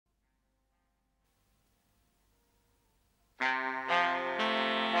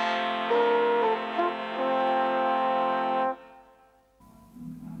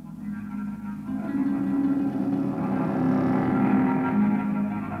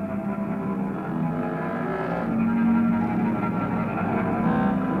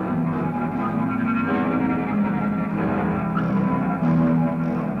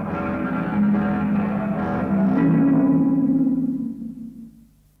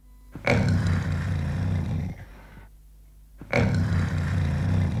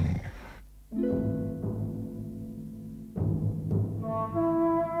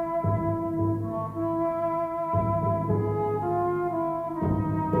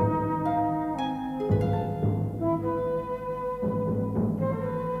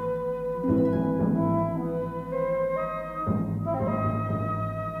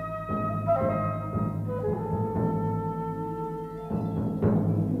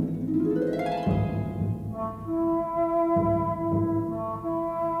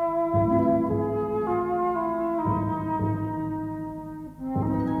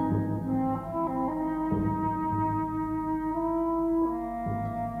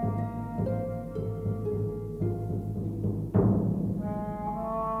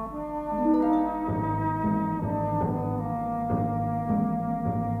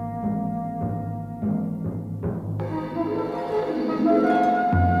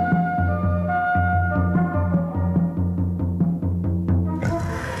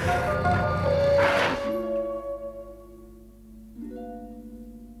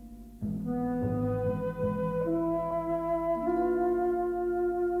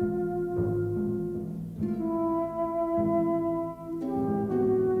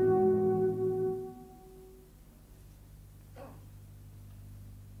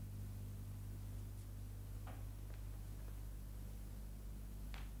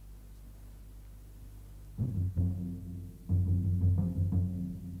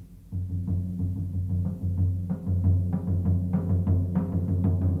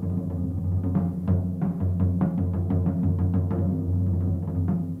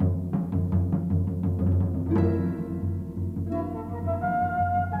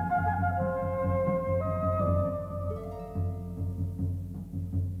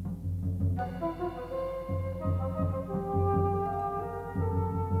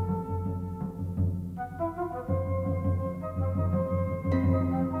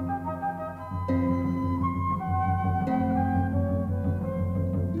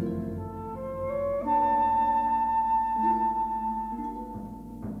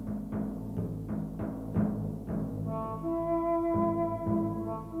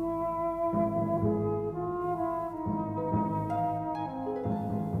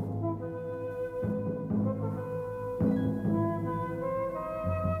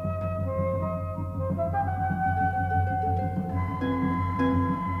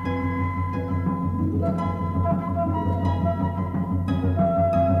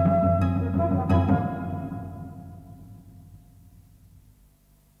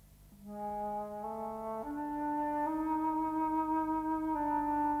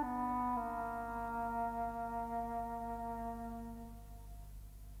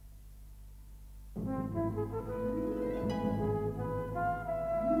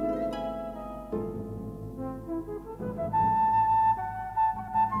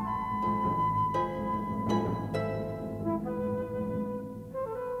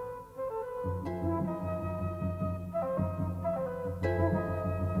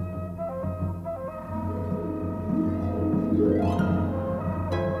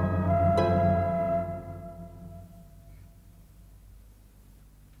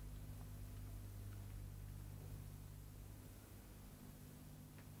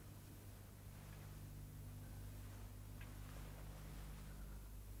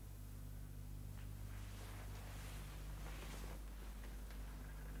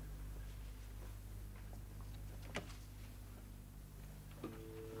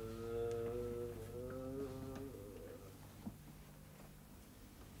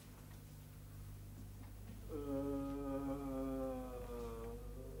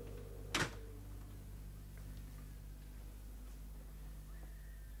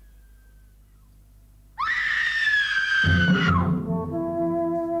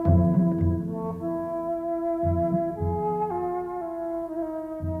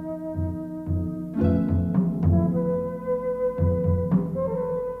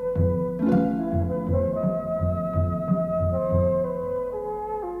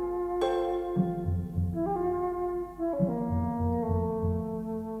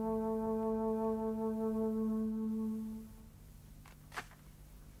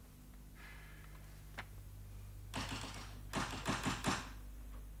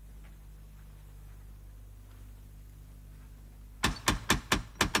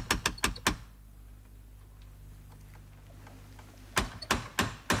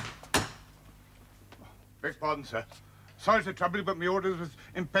Beg pardon, sir. Sorry to trouble you, but my orders was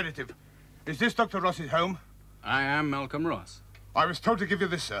imperative. Is this Dr. Ross's home? I am Malcolm Ross. I was told to give you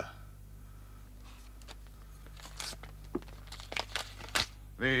this, sir.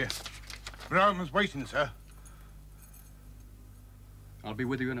 The groom's waiting, sir. I'll be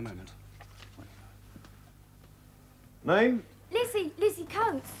with you in a moment. Name? Lizzie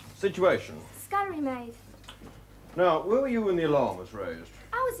Coates. Situation? Scullery maid. Now, where were you when the alarm was raised?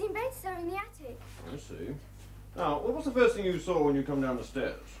 I was in bed, sir, in the attic. I see. Now, what was the first thing you saw when you come down the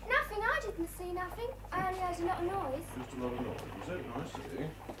stairs? Nothing, I didn't see nothing. I only heard a lot of noise. Just a lot of noise, is it? I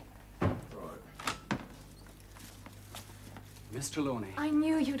see. Right. Miss Trelawney. I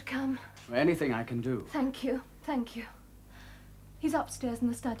knew you'd come. Anything I can do. Thank you, thank you. He's upstairs in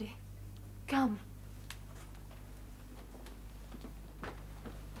the study. Come.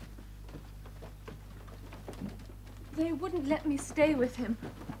 They wouldn't let me stay with him.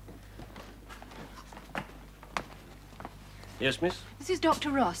 Yes, miss? This is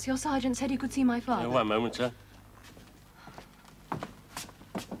Dr. Ross. Your sergeant said he could see my father. One moment, sir.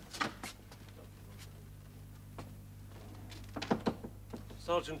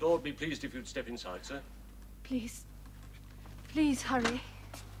 Sergeant Ord, be pleased if you'd step inside, sir. Please. Please hurry.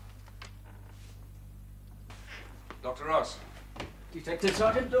 Dr. Ross. Detective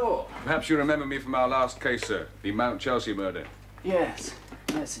Sergeant Dorr. Perhaps you remember me from our last case, sir. The Mount Chelsea murder. Yes.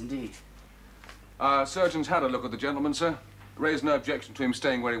 Yes, indeed. Our surgeons had a look at the gentleman, sir. Raised no objection to him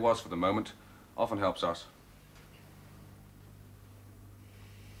staying where he was for the moment. Often helps us.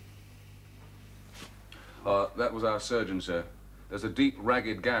 That was our surgeon, sir. There's a deep,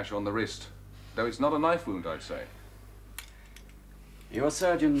 ragged gash on the wrist. though it's not a knife wound, I'd say. Your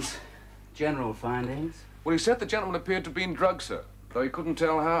surgeon's general findings? Well, he said the gentleman appeared to have been drugged, sir, though he couldn't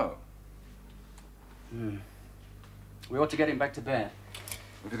tell how. We ought to get him back to bed.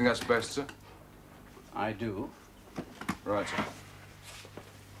 If you think that's best, sir? I do. Right, sir.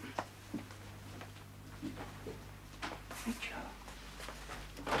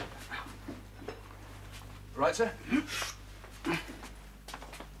 Right, sir?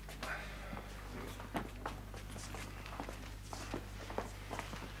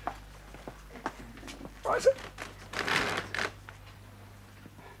 Right, sir?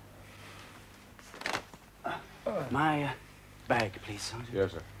 My bag, please, Sergeant.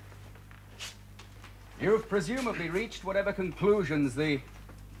 Yes, sir. You've presumably reached whatever conclusions the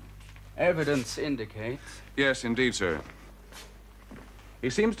evidence indicates. Yes, indeed, sir. He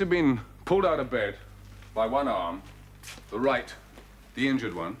seems to have been pulled out of bed by one arm, the right, the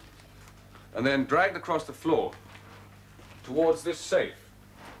injured one, and then dragged across the floor towards this safe.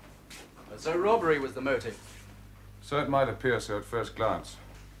 So robbery was the motive. So it might appear so at first glance.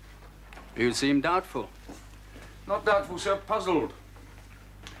 You seem doubtful. Not doubtful, sir, puzzled.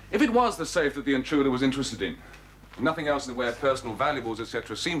 If it was the safe that the intruder was interested in, nothing else in the way of personal valuables,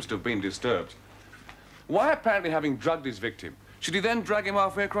 etc., seems to have been disturbed, why, apparently having drugged his victim, should he then drag him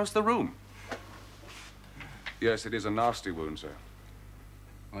halfway across the room? Yes, it is a nasty wound, sir.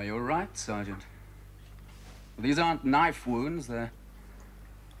 Well, you're right, Sergeant. These aren't knife wounds, they're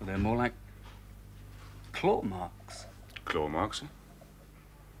more like claw marks. Claw marks, sir?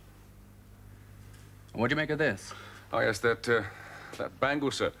 What do you make of this? Oh, yes, that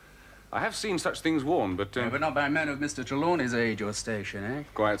bangle, sir. I have seen such things worn, but... Yeah, but not by men of Mr. Trelawney's age or station, eh?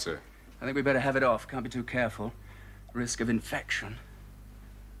 Quiet, sir. I think we better have it off. Can't be too careful. Risk of infection.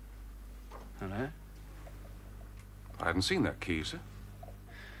 Hello? I hadn't seen that key, sir.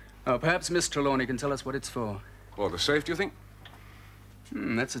 Oh, perhaps Miss Trelawney can tell us what it's for. Well, the safe, do you think?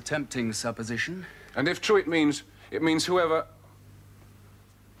 That's a tempting supposition. And if true, it means whatever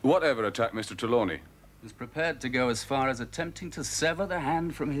attacked Mr. Trelawney. Was prepared to go as far as attempting to sever the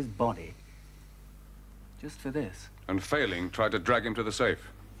hand from his body. Just for this. And failing, tried to drag him to the safe.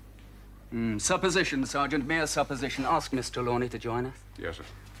 Supposition, Sergeant. Mere supposition. Ask Miss Trelawney to join us. Yes, sir.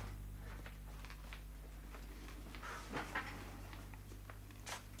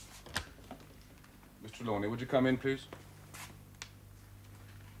 Miss Trelawney, would you come in, please?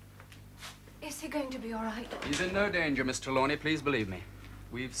 Is he going to be all right? He's in no danger, Miss Trelawney. Please believe me.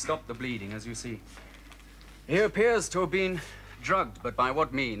 We've stopped the bleeding, as you see. He appears to have been drugged, but by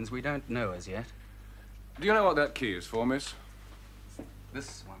what means, we don't know as yet. Do you know what that key is for, miss?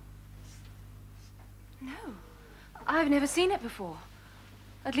 This one. No. I've never seen it before.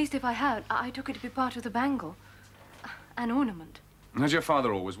 At least if I had, I took it to be part of the bangle. An ornament. Has your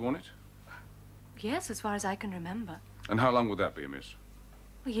father always worn it? Yes, as far as I can remember. And how long would that be, miss?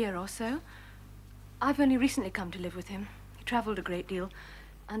 A year or so. I've only recently come to live with him. He traveled a great deal,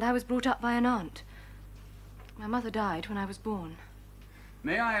 and I was brought up by an aunt. My mother died when I was born.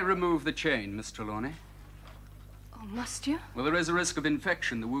 May I remove the chain, Miss Trelawney? Oh, must you? Well, there is a risk of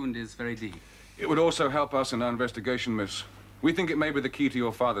infection. The wound is very deep. It would also help us in our investigation, miss. We think it may be the key to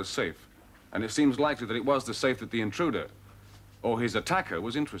your father's safe, and it seems likely that it was the safe that the intruder, or his attacker,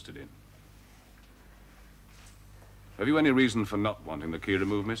 was interested in. Have you any reason for not wanting the key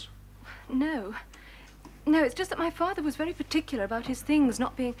removed, miss? No. No, it's just that my father was very particular about his things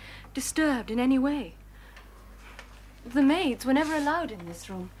not being disturbed in any way. The maids were never allowed in this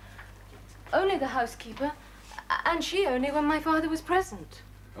room. Only the housekeeper, and she only when my father was present.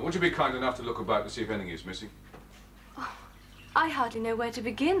 Now, would you be kind enough to look about to see if anything is missing? Oh, I hardly know where to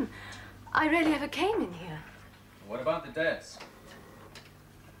begin. I rarely ever came in here. What about the desk?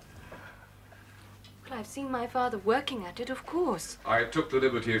 Well, I've seen my father working at it, of course. I took the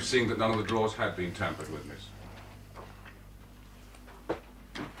liberty of seeing that none of the drawers had been tampered with, miss.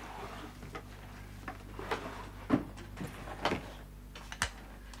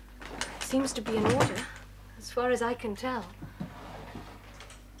 Seems to be in order, as far as I can tell.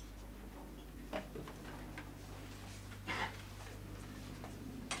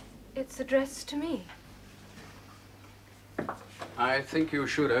 It's addressed to me. I think you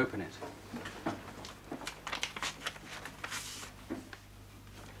should open it.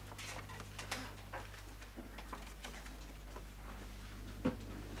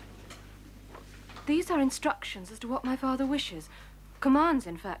 These are instructions as to what my father wishes. Commands,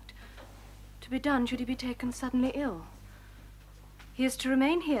 in fact. To be done should he be taken suddenly ill. He is to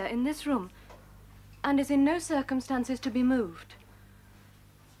remain here in this room and is in no circumstances to be moved.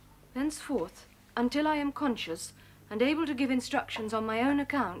 Thenceforth, until I am conscious and able to give instructions on my own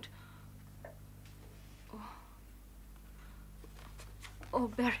account, or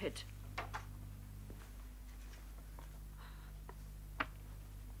buried.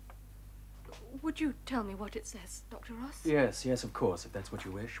 Would you tell me what it says, Dr. Ross? Yes, yes, of course, if that's what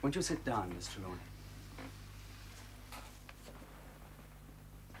you wish. Won't you sit down, Miss Trelawney?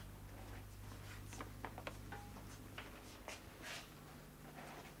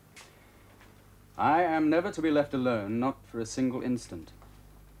 I am never to be left alone, not for a single instant.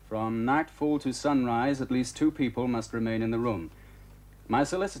 From nightfall to sunrise, at least 2 people must remain in the room. My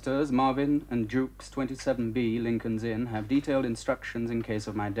solicitors, Marvin and Jukes, 27B, Lincoln's Inn, have detailed instructions in case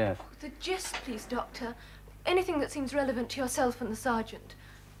of my death. The gist, please, Doctor. Anything that seems relevant to yourself and the sergeant.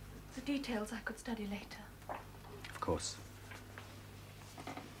 The details I could study later. Of course.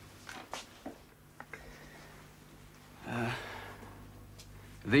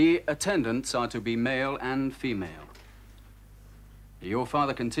 The attendants are to be male and female. Your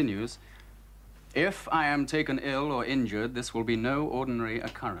father continues, if I am taken ill or injured, this will be no ordinary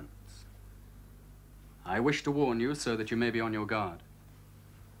occurrence. I wish to warn you so that you may be on your guard.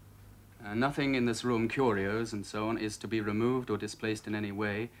 Nothing in this room, curios and so on, is to be removed or displaced in any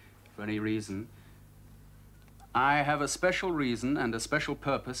way, for any reason. I have a special reason and a special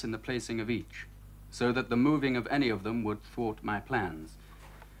purpose in the placing of each, so that the moving of any of them would thwart my plans.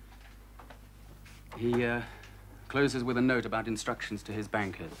 He closes with a note about instructions to his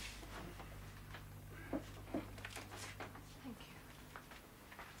bankers. Thank you.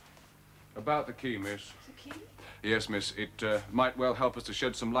 About the key, miss. The key? Yes, miss. It might well help us to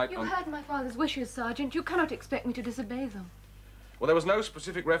shed some light on... You heard my father's wishes, Sergeant. You cannot expect me to disobey them. Well, there was no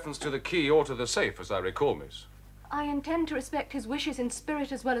specific reference to the key or to the safe, as I recall, miss. I intend to respect his wishes in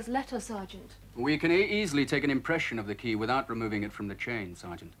spirit as well as letter, Sergeant. We can easily take an impression of the key without removing it from the chain,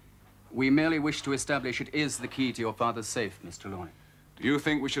 Sergeant. We merely wish to establish it is the key to your father's safe, Miss Trelawney. Do you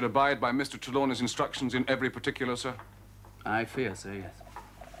think we should abide by Mr. Trelawney's instructions in every particular, sir? I fear so, yes.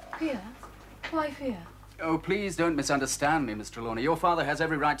 Fear? Why fear? Oh, please don't misunderstand me, Miss Trelawney. Your father has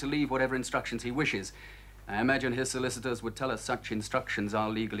every right to leave whatever instructions he wishes. I imagine his solicitors would tell us such instructions are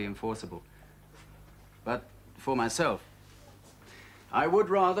legally enforceable. But for myself, I would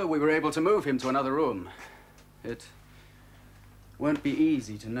rather we were able to move him to another room. It won't be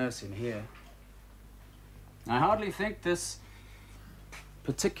easy to nurse him here. I hardly think this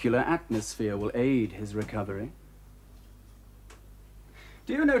particular atmosphere will aid his recovery.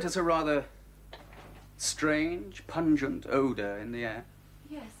 Do you notice a rather strange, pungent odor in the air?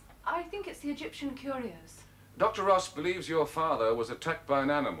 Yes, I think it's the Egyptian curios. Dr. Ross believes your father was attacked by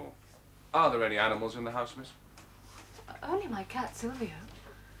an animal. Are there any animals in the house, miss? Only my cat, Silvio.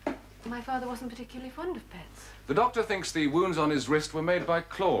 My father wasn't particularly fond of pets. The doctor thinks the wounds on his wrist were made by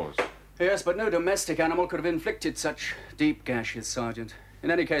claws. Yes, but no domestic animal could have inflicted such deep gashes, Sergeant. In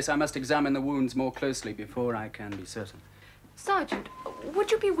any case, I must examine the wounds more closely before I can be certain. Sergeant,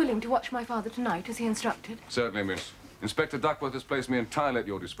 would you be willing to watch my father tonight as he instructed? Certainly, miss. Inspector Duckworth has placed me entirely at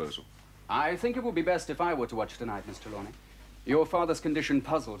your disposal. I think it would be best if I were to watch tonight, Miss Trelawney. Your father's condition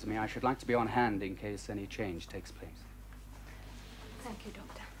puzzles me. I should like to be on hand in case any change takes place. Thank you,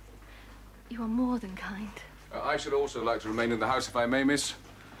 Doctor. You are more than kind. I should also like to remain in the house if I may, miss.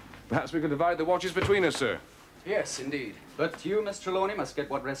 Perhaps we could divide the watches between us, sir. Yes, indeed. But you, Miss Trelawney, must get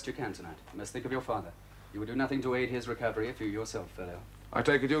what rest you can tonight. You must think of your father. You would do nothing to aid his recovery if you yourself fell ill. I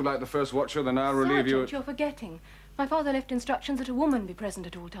take it you like the first watcher, then I'll relieve you... Sergeant, you're forgetting. My father left instructions that a woman be present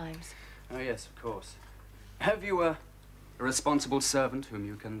at all times. Oh, yes, of course. Have you a responsible servant whom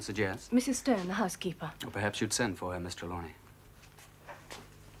you can suggest? Mrs. Stone, the housekeeper. Or perhaps you'd send for her, Miss Trelawney.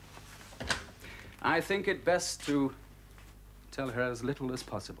 I think it best to tell her as little as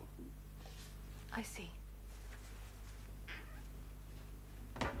possible. I see.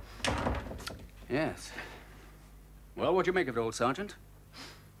 Yes. Well, what do you make of it, old Sergeant?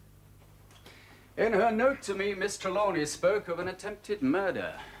 In her note to me, Miss Trelawney spoke of an attempted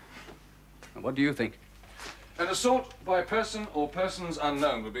murder. What do you think? An assault by person or persons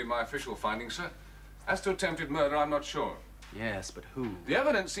unknown would be my official finding, sir. As to attempted murder, I'm not sure. Yes, but who? The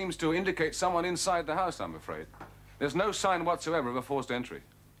evidence seems to indicate someone inside the house, I'm afraid. There's no sign whatsoever of a forced entry.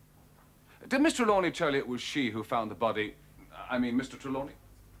 Did Miss Trelawney tell you it was she who found the body? I mean, Mr. Trelawney?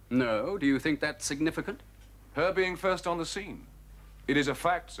 No. Do you think that's significant? Her being first on the scene. It is a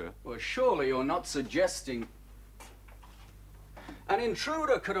fact, sir. Well, surely you're not suggesting... An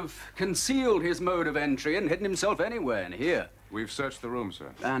intruder could have concealed his mode of entry and hidden himself anywhere in here. We've searched the room,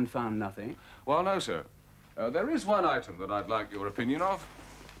 sir. And found nothing. Well, no, sir. There is one item that I'd like your opinion of.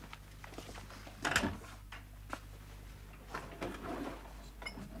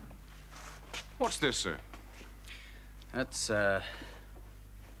 What's this, sir? That's a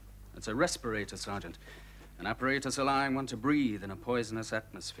respirator, Sergeant. An apparatus allowing one to breathe in a poisonous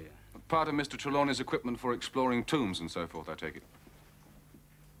atmosphere. Part of Mr. Trelawney's equipment for exploring tombs and so forth, I take it.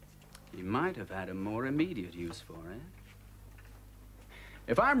 He might have had a more immediate use for it.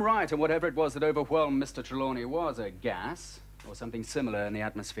 If I'm right, and whatever it was that overwhelmed Mr. Trelawney was a gas, or something similar in the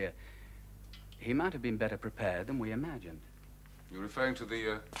atmosphere, he might have been better prepared than we imagined. You're referring to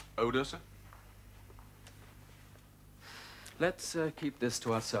the odor, sir? Let's keep this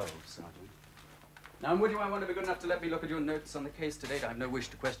to ourselves, Sergeant. Now, would you want to be good enough to let me look at your notes on the case to date? I have no wish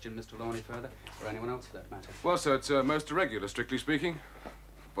to question Mr. Trelawney further, or anyone else for that matter. Well, sir, it's most irregular, strictly speaking.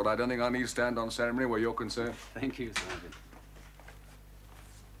 But I don't think I need stand on ceremony where you're concerned. Thank you, Sergeant.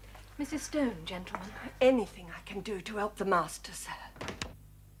 Mrs. Stone, gentlemen. Anything I can do to help the master, sir.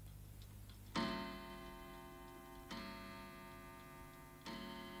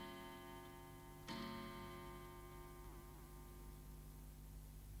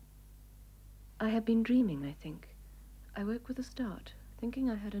 I have been dreaming, I think. I woke with a start,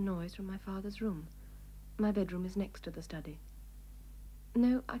 thinking I heard a noise from my father's room. My bedroom is next to the study.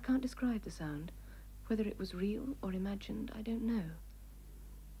 No, I can't describe the sound. Whether it was real or imagined, I don't know.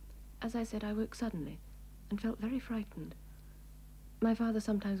 As I said, I woke suddenly and felt very frightened. My father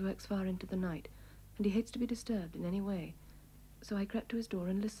sometimes works far into the night, and he hates to be disturbed in any way, so I crept to his door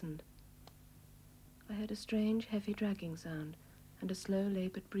and listened. I heard a strange, heavy dragging sound and a slow,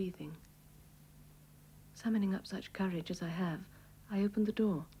 labored breathing. Summoning up such courage as I have, I opened the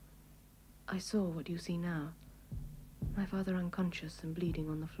door. I saw what you see now. My father unconscious and bleeding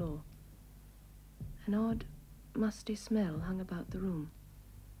on the floor. An odd, musty smell hung about the room.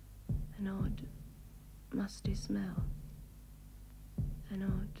 An odd, musty smell. An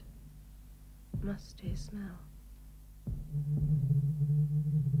odd, musty smell.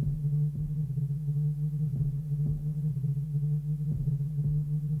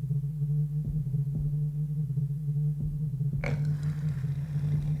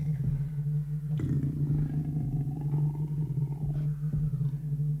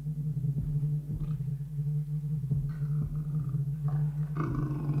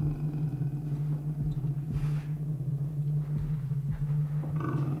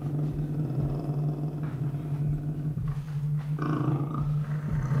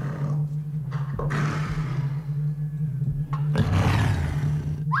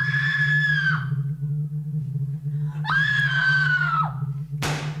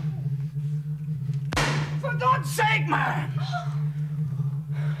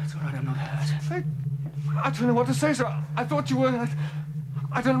 I don't know what to say, sir. I thought you were...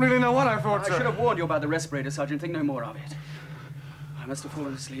 I don't really know what I thought, sir. I should have warned you about the respirator, Sergeant. Think no more of it. I must have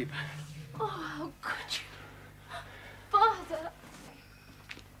fallen asleep. Oh, how could you? Father!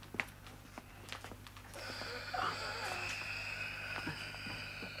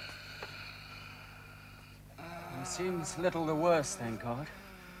 He seems little the worse, thank God.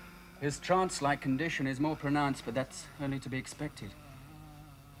 His trance-like condition is more pronounced, but that's only to be expected.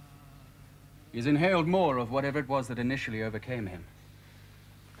 He's inhaled more of whatever it was that initially overcame him.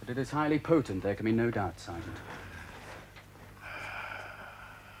 But it is highly potent, there can be no doubt, Sergeant.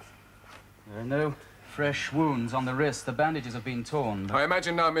 There are no fresh wounds on the wrist. The bandages have been torn. But... I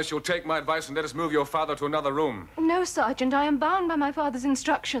imagine now, miss, you'll take my advice and let us move your father to another room. No, Sergeant. I am bound by my father's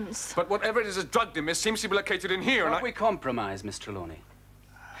instructions. But whatever it is that's drugged him, miss, seems to be located in here, and Can't we compromise, Miss Trelawney?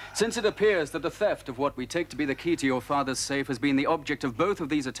 Since it appears that the theft of what we take to be the key to your father's safe has been the object of both of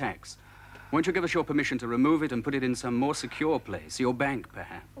these attacks, won't you give us your permission to remove it and put it in some more secure place? Your bank,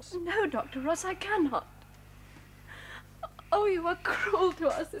 perhaps? No, Dr. Ross, I cannot. Oh, you are cruel to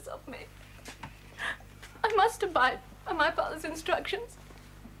ask this of me. I must abide by my father's instructions.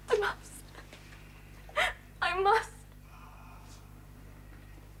 I must. I must.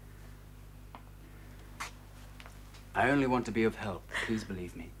 I only want to be of help. Please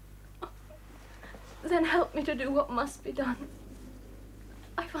believe me. Then help me to do what must be done.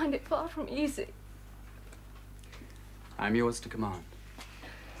 I find it far from easy. I'm yours to command.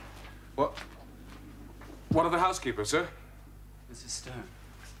 What of the housekeeper, sir? Mrs. Stone.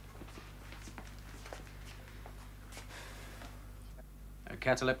 A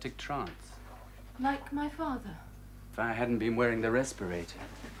cataleptic trance. Like my father. If I hadn't been wearing the respirator,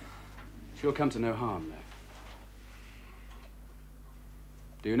 she'll come to no harm, though.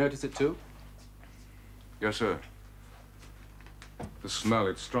 Do you notice it, too? Yes, sir. The smell,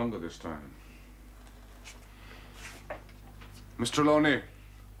 it's stronger this time. Miss Trelawney,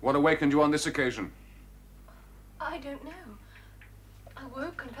 what awakened you on this occasion? I don't know. I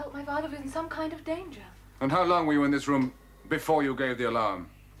woke and felt my father was in some kind of danger. And how long were you in this room before you gave the alarm?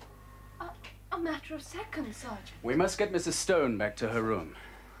 A matter of seconds, Sergeant. We must get Mrs. Stone back to her room.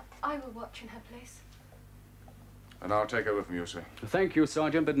 I will watch in her place. And I'll take over from you, sir. Thank you,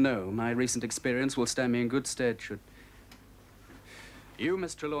 Sergeant, but no. My recent experience will stand me in good stead should... You,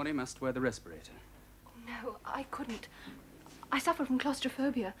 Miss Trelawney, must wear the respirator. No, I couldn't. I suffer from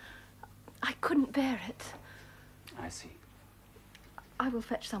claustrophobia. I couldn't bear it. I see. I will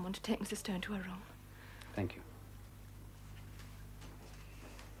fetch someone to take Mrs. Stone to her room. Thank you.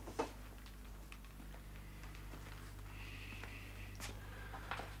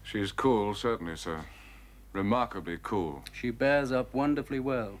 She's cool, certainly, sir. Remarkably cool. She bears up wonderfully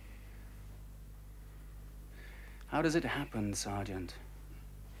well. How does it happen, Sergeant?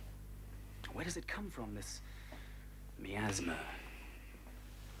 Where does it come from, this miasma?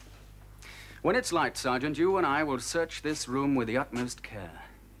 When it's light, Sergeant, you and I will search this room with the utmost care.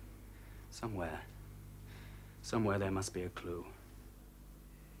 Somewhere there must be a clue.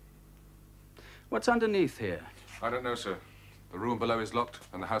 What's underneath here? I don't know, sir. The room below is locked,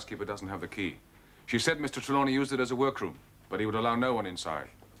 and the housekeeper doesn't have the key. She said Mr. Trelawney used it as a workroom, but he would allow no one inside.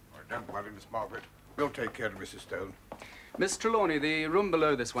 Oh, don't worry, Miss Margaret. We'll take care of Mrs. Stone. Miss Trelawney, the room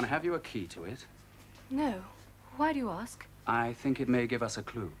below this one, have you a key to it? No. Why do you ask? I think it may give us a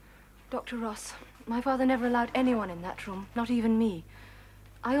clue. Dr. Ross, my father never allowed anyone in that room, not even me.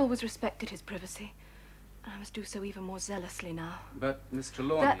 I always respected his privacy, and I must do so even more zealously now. But, Miss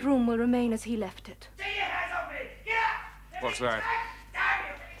Trelawney... That room will remain as he left it. Take your hands off me! Get up! What's that?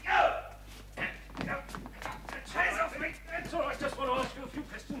 Go! Hands off me! That's all. I just want to ask you a few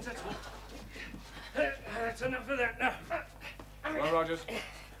questions, that's all. That's enough of that now. Well, Rogers.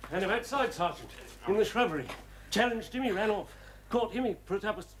 And I'm outside, Sergeant, in the shrubbery. Challenged him, he ran off. Caught him, he put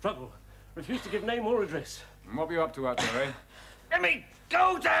up a struggle. Refused to give name or address. And what are you up to out there, eh? Let me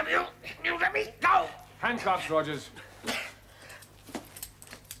go, damn you! You let me go! Handcuffs, Rogers.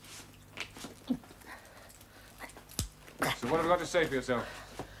 So what have you got to say for yourself?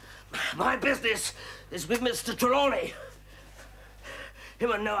 My business is with Mr. Trelawney.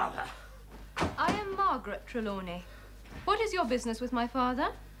 Him and no other. I am Margaret Trelawney. What is your business with my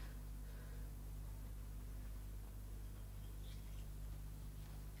father?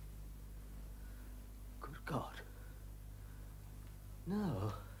 Good God.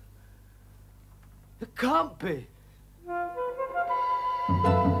 No. It can't be.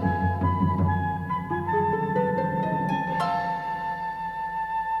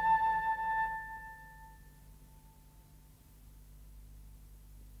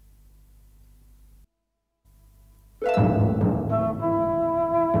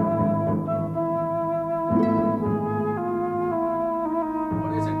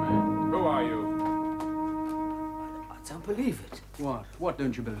 What is it, man? Who are you? I don't believe it. What? What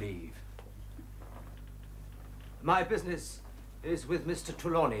don't you believe? My business is with Mr.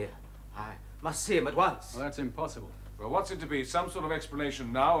 Trelawney. I must see him at once. Well, that's impossible. Well, what's it to be? Some sort of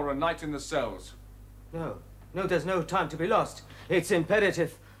explanation now or a night in the cells? No, there's no time to be lost. It's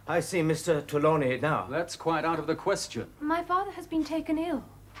imperative I see Mr. Trelawney now. That's quite out of the question. My father has been taken ill.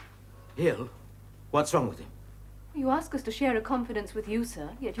 Ill? What's wrong with him? You ask us to share a confidence with you, sir,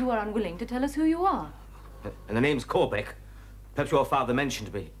 yet you are unwilling to tell us who you are. And the name's Corbeck. Perhaps your father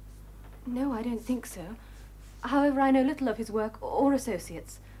mentioned me. No, I don't think so. However, I know little of his work or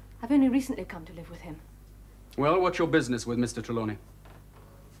associates. I've only recently come to live with him. Well, what's your business with Mr. Trelawney?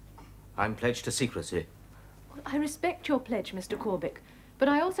 I'm pledged to secrecy. Well, I respect your pledge, Mr. Corbeck, but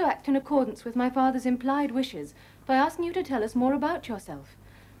I also act in accordance with my father's implied wishes by asking you to tell us more about yourself.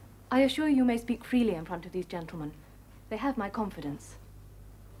 I assure you may speak freely in front of these gentlemen. They have my confidence.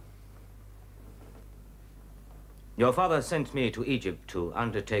 Your father sent me to Egypt to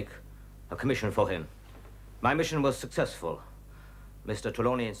undertake a commission for him. My mission was successful. Mr.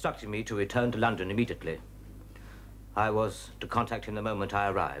 Trelawney instructed me to return to London immediately. I was to contact him the moment I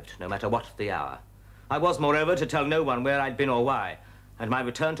arrived, no matter what the hour. I was, moreover, to tell no one where I'd been or why, and my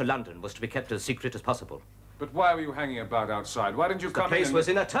return to London was to be kept as secret as possible. But why were you hanging about outside? Why didn't you come in? The place and... was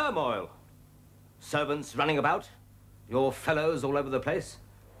in a turmoil. Servants running about, your fellows all over the place.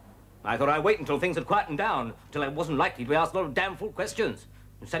 I thought I'd wait until things had quietened down, till I wasn't likely to be asked a lot of damn fool questions.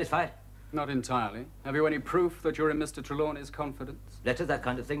 You satisfied? Not entirely. Have you any proof that you're in Mr. Trelawney's confidence? Letters, that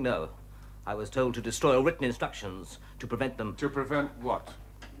kind of thing, no. I was told to destroy all written instructions to prevent them... To prevent what?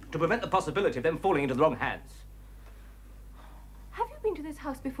 To prevent the possibility of them falling into the wrong hands. Have you been to this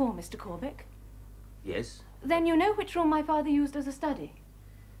house before, Mr. Corbeck? Yes? Then you know which room my father used as a study?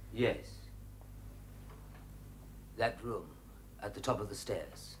 Yes. That room at the top of the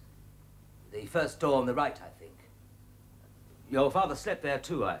stairs. The first door on the right, I think. Your father slept there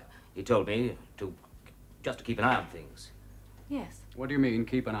too, he told me, just to keep an eye on things. Yes. What do you mean,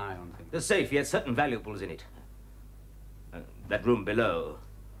 keep an eye on things? The safe, he had certain valuables in it. That room below,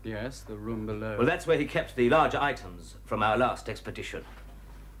 Yes, the room below. Well, that's where he kept the larger items from our last expedition.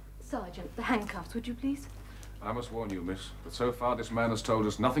 Sergeant, the handcuffs, would you please? I must warn you, miss, that so far this man has told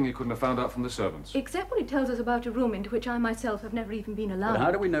us nothing he couldn't have found out from the servants. Except what he tells us about a room into which I myself have never even been allowed. But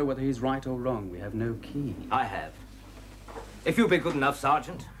how do we know whether he's right or wrong? We have no key. I have. If you'll be good enough,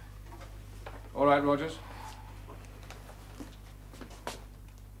 Sergeant. All right, Rogers.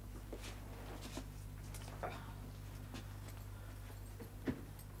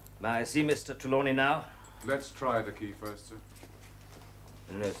 May I see Mr. Trelawney now? Let's try the key first, sir.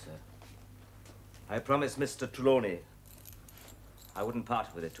 No, sir. I promised Mr. Trelawney I wouldn't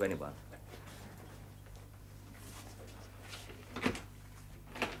part with it to anyone.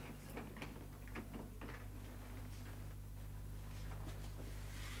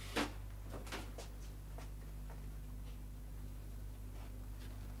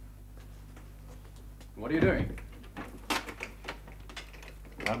 What are you doing?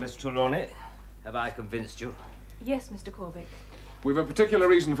 Now, Miss Trelawney, have I convinced you? Yes, Mr. Corbeck. We've a particular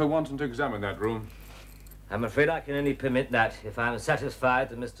reason for wanting to examine that room. I'm afraid I can only permit that if I'm satisfied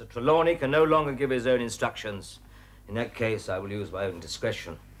that Mr. Trelawney can no longer give his own instructions. In that case, I will use my own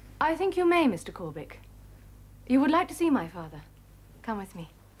discretion. I think you may, Mr. Corbeck. You would like to see my father. Come with me.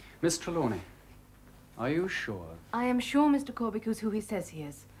 Miss Trelawney, are you sure? I am sure Mr. Corbeck is who he says he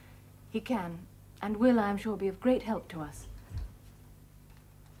is. He can, and will, I am sure, be of great help to us.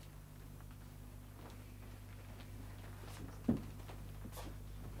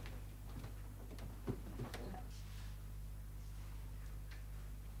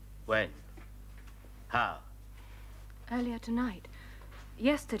 When? How? Earlier tonight.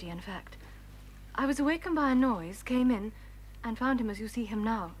 Yesterday, in fact. I was awakened by a noise, came in, and found him as you see him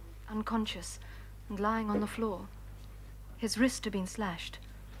now, unconscious, and lying on the floor. His wrist had been slashed.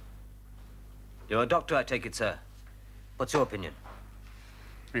 You're a doctor, I take it, sir. What's your opinion?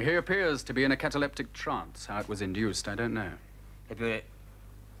 He appears to be in a cataleptic trance. How it was induced, I don't know.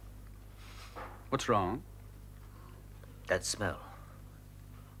 What's wrong? That smell.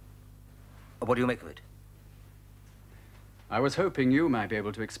 What do you make of it? I was hoping you might be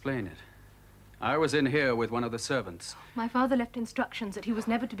able to explain it. I was in here with one of the servants. My father left instructions that he was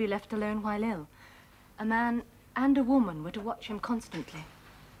never to be left alone while ill. A man and a woman were to watch him constantly.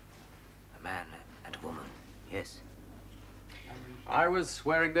 A man and a woman, yes. I was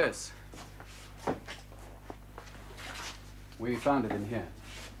wearing this. We found it in here.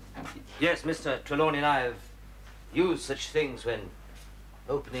 Yes, Mr. Trelawney and I have used such things when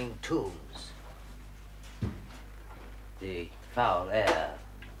opening tombs. The foul air.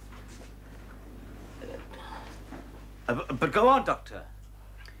 But go on, Doctor.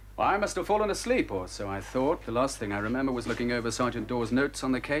 Well, I must have fallen asleep, or so I thought. The last thing I remember was looking over Sergeant Dawes' notes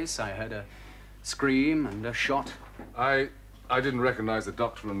on the case. I heard a scream and a shot. I didn't recognize the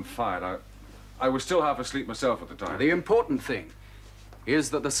doctor and fired. I was still half asleep myself at the time. The important thing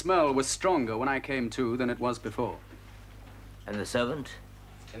is that the smell was stronger when I came to than it was before. And the servant?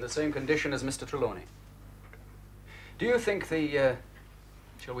 In the same condition as Mr. Trelawney. Do you think the,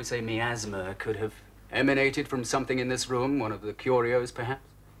 shall we say, miasma could have emanated from something in this room, one of the curios, perhaps?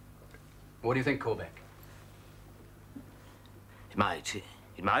 What do you think, Corbeck? It might.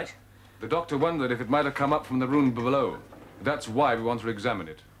 It might. The doctor wondered if it might have come up from the room below. That's why we want to examine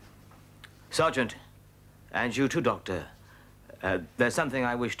it. Sergeant, and you too, Doctor. There's something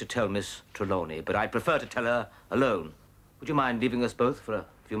I wish to tell Miss Trelawney, but I'd prefer to tell her alone. Would you mind leaving us both for a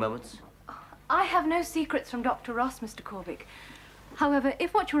few moments? I have no secrets from Dr. Ross, Mr. Corbeck. However,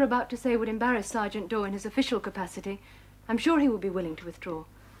 if what you're about to say would embarrass Sergeant Daw in his official capacity, I'm sure he will be willing to withdraw.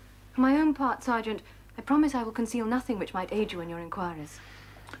 For my own part, Sergeant, I promise I will conceal nothing which might aid you in your inquiries.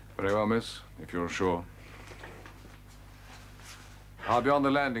 Very well, miss, if you're sure. I'll be on the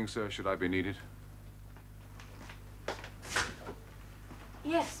landing, sir, should I be needed.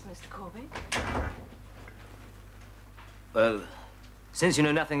 Yes, Mr. Corbeck. Well, since you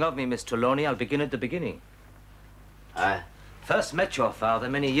know nothing of me, Miss Trelawney, I'll begin at the beginning. I first met your father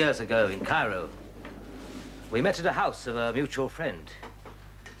many years ago in Cairo. We met at a house of a mutual friend.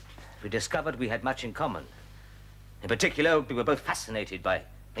 We discovered we had much in common. In particular, we were both fascinated by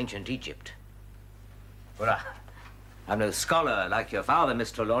ancient Egypt. Well, I'm no scholar like your father,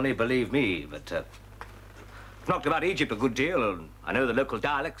 Miss Trelawney, believe me, but I've knocked about Egypt a good deal, and I know the local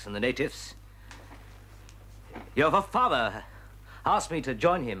dialects and the natives. Your father asked me to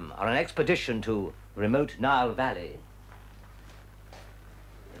join him on an expedition to remote Nile Valley.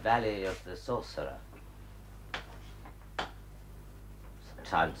 The Valley of the Sorcerer.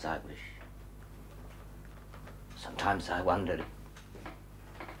 Sometimes I wish. Sometimes I wondered.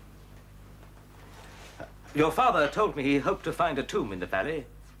 Your father told me he hoped to find a tomb in the valley,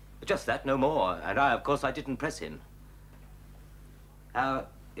 Just that, no more. And of course, I didn't press him. Our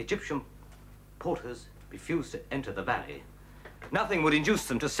Egyptian porters refused to enter the valley. Nothing would induce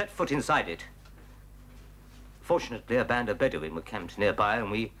them to set foot inside it. Fortunately, a band of Bedouin were camped nearby, and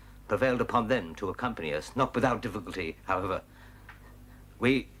we prevailed upon them to accompany us, not without difficulty, however.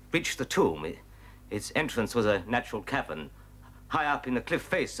 We reached the tomb. Its entrance was a natural cavern, high up in the cliff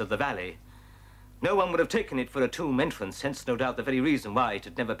face of the valley. No one would have taken it for a tomb entrance, hence no doubt the very reason why it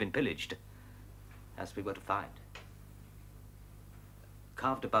had never been pillaged, as we were to find.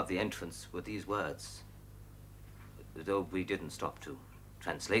 Carved above the entrance were these words, though we didn't stop to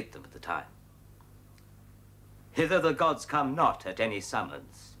translate them at the time. Hither the gods come not at any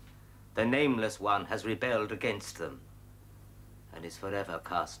summons. The nameless one has rebelled against them and is forever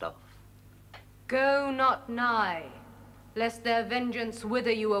cast off. Go not nigh, lest their vengeance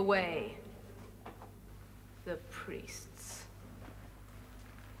wither you away. The priests.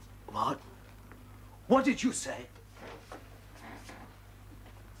 What? What did you say?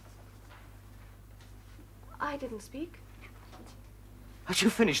 I didn't speak. Had you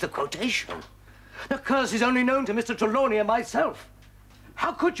finished the quotation? The curse is only known to Mr. Trelawney and myself.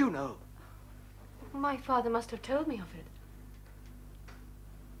 How could you know? My father must have told me of it.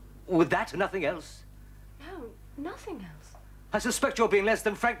 With that and nothing else? No, nothing else. I suspect you're being less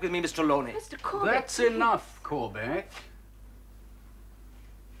than frank with me, Mr. Trelawney. Mr. Corbeck. That's enough, Corbeck.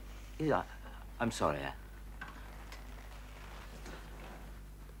 Yeah, I'm sorry.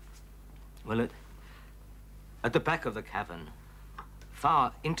 Well, at the back of the cavern,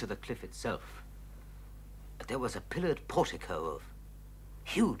 far into the cliff itself, there was a pillared portico of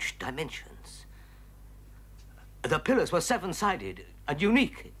huge dimensions. The pillars were seven-sided and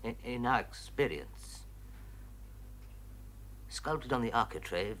unique in our experience. Sculpted on the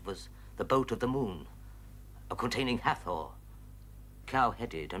architrave was the boat of the moon, containing Hathor,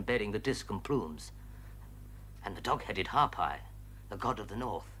 cow-headed and bearing the disk and plumes, and the dog-headed Harpi, the god of the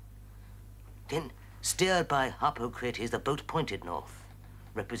north. Then, steered by Harpocrates, the boat pointed north,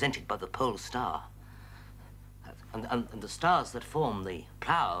 represented by the pole star. And the stars that form the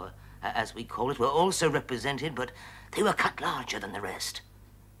plough, as we call it, were also represented, but they were cut larger than the rest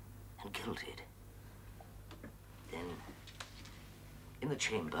and gilded. Then, in the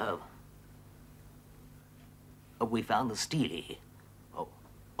chamber, we found the stele,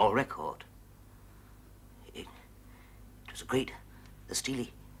 or record. It was a great, the stele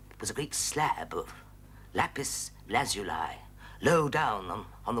was a great slab of lapis lazuli, low down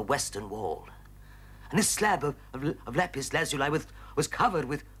on the western wall. And this slab of lapis lazuli was covered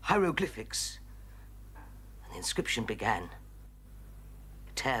with hieroglyphics. And the inscription began,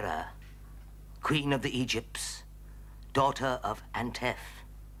 Terra, Queen of the Egypts, daughter of Antef,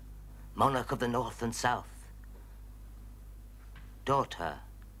 monarch of the north and south, daughter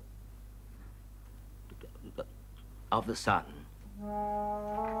of the sun,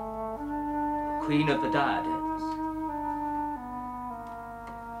 Queen of the Diadems.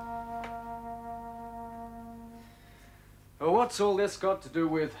 Well, what's all this got to do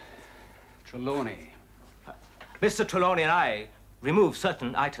with Trelawney? Mr. Trelawney and I removed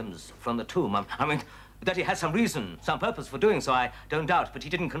certain items from the tomb. I mean, that he had some reason, some purpose for doing so, I don't doubt, but he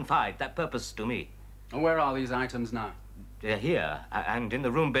didn't confide that purpose to me. And where are these items now? They're here, and in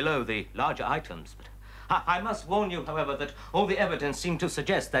the room below, the larger items. But I must warn you, however, that all the evidence seemed to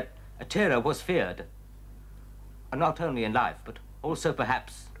suggest that Terra was feared. Not only in life, but also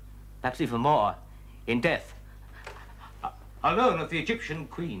perhaps even more, in death. Alone of the Egyptian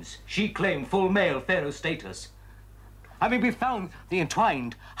queens, she claimed full male pharaoh status. I mean, we found the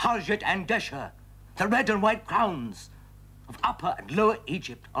entwined Harjet and Desha, the red and white crowns of Upper and Lower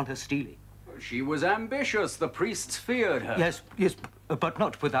Egypt on her stele. She was ambitious. The priests feared her. Yes, but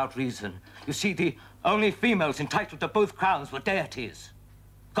not without reason. You see, the only females entitled to both crowns were deities,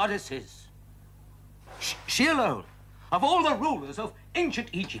 goddesses. She alone, of all the rulers of ancient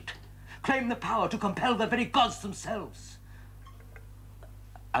Egypt, claimed the power to compel the very gods themselves.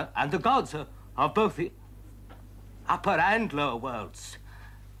 And the gods are both the upper and lower worlds.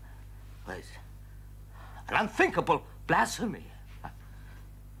 Well, it's an unthinkable blasphemy.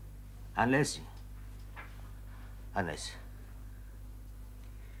 Unless...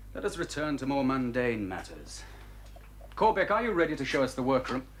 Let us return to more mundane matters. Corbeck, are you ready to show us the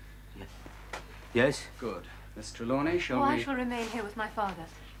workroom? Yes? Good. Miss Trelawney, shall we... I shall remain here with my father.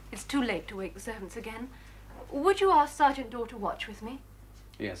 It's too late to wake the servants again. Would you ask Sergeant Daw to watch with me?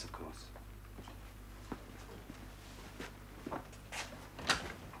 Yes, of course.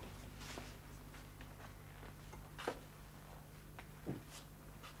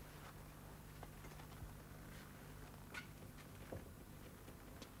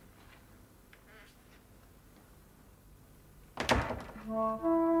 Trelawney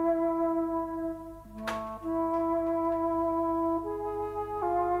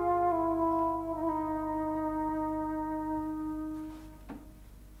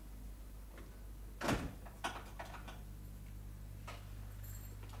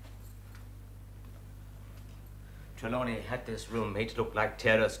had this room made to look like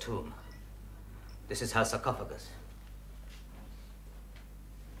Tara's tomb. This is her sarcophagus.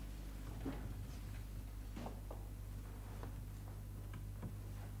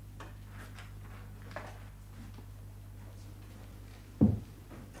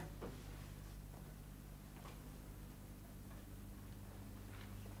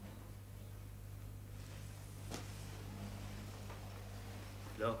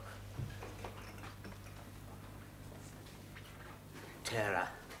 Look. Tara.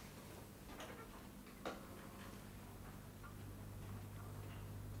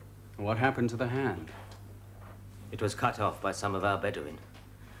 What happened to the hand? It was cut off by some of our Bedouin.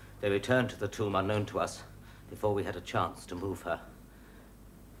 They returned to the tomb unknown to us before we had a chance to move her.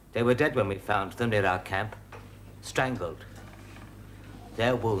 They were dead when we found them near our camp, strangled.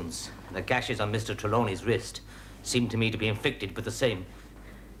 Their wounds and the gashes on Mr. Trelawney's wrist seemed to me to be inflicted with the same...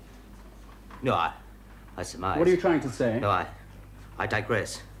 No, I surmise. What are you trying to say? No, I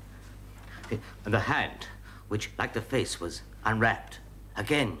digress. And the hand, which, like the face, was unwrapped.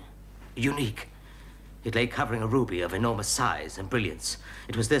 Again, unique. It lay covering a ruby of enormous size and brilliance.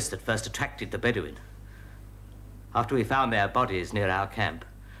 It was this that first attracted the Bedouin. After we found their bodies near our camp,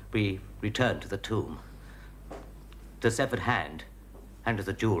 we returned to the tomb. The severed hand and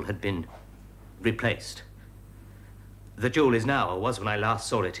the jewel had been replaced. The jewel is now, or was when I last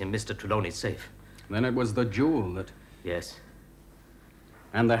saw it, in Mr. Trelawney's safe. Then it was the jewel that... Yes.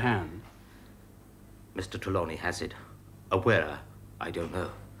 And the hand? Mr. Trelawney has it. A wearer, I don't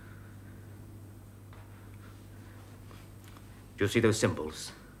know. Do you see those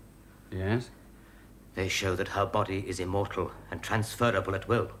symbols? Yes. They show that her body is immortal and transferable at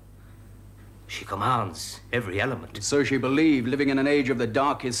will. She commands every element. So she believed, living in an age of the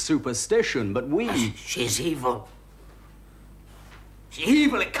darkest superstition, but we... She's evil. She's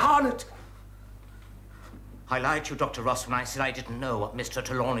evil incarnate. I lied to you, Dr. Ross, when I said I didn't know what Mr.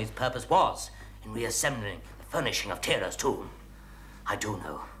 Trelawney's purpose was in reassembling the furnishing of Tara's tomb. I do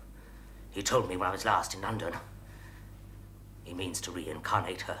know. He told me when I was last in London. He means to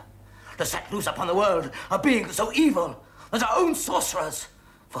reincarnate her, to set loose upon the world a being so evil as our own sorcerers,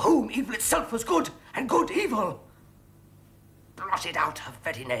 for whom evil itself was good, and good evil. Blotted out her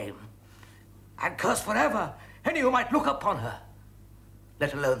very name, and curse forever any who might look upon her,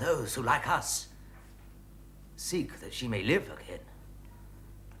 let alone those who, like us, seek that she may live again.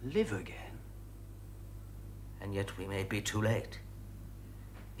 Live again? And yet we may be too late.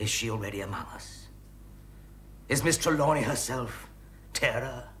 Is she already among us? Is Miss Trelawney herself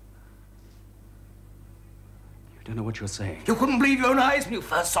Tara? You don't know what you're saying. You couldn't believe your own eyes when you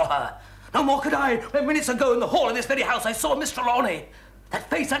first saw her. No more could I, when minutes ago in the hall of this very house I saw Miss Trelawney. That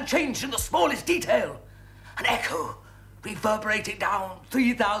face unchanged in the smallest detail. An echo reverberating down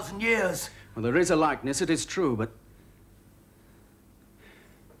 3,000 years. Well, there is a likeness, it is true, but...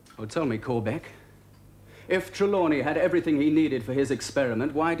 Oh, tell me, Corbeck. If Trelawney had everything he needed for his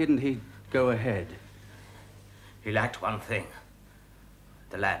experiment, why didn't he go ahead? He lacked one thing.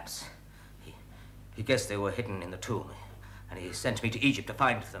 The lamps. He guessed they were hidden in the tomb, and he sent me to Egypt to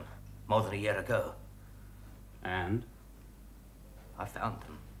find them more than a year ago. And? I found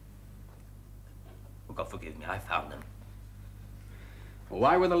them. Oh, God forgive me, I found them.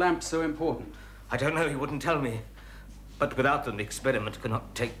 Why were the lamps so important? I don't know, he wouldn't tell me. But without them, the experiment could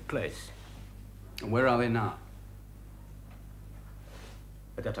not take place. And where are they now?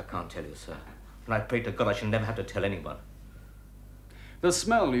 But that I can't tell you, sir. And I pray to God I shall never have to tell anyone. The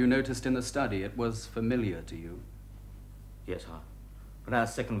smell you noticed in the study, it was familiar to you? Yes, sir. On our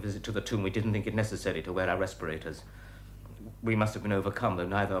second visit to the tomb, we didn't think it necessary to wear our respirators. We must have been overcome, though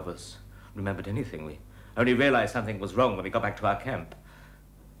neither of us remembered anything. We only realized something was wrong when we got back to our camp.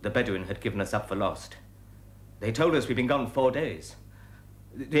 The Bedouin had given us up for lost. They told us we'd been gone 4 days.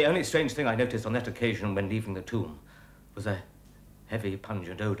 The only strange thing I noticed on that occasion when leaving the tomb was a heavy,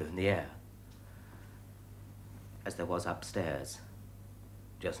 pungent odor in the air, as there was upstairs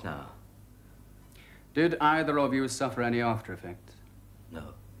just now. Did either of you suffer any after effects?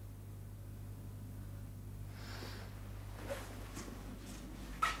 No.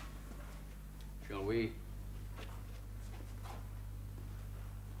 Shall we?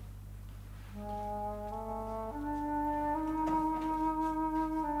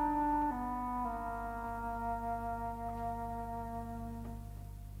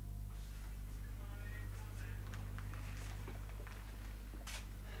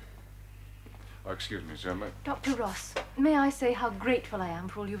 Oh, excuse me, sir. Dr. Ross, may I say how grateful I am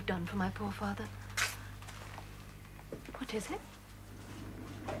for all you've done for my poor father? What is it?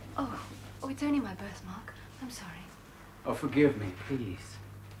 Oh, it's only my birthmark. I'm sorry. Oh, forgive me, please.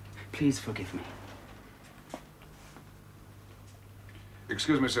 Please forgive me.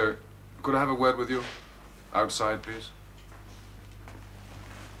 Excuse me, sir. Could I have a word with you? Outside, please.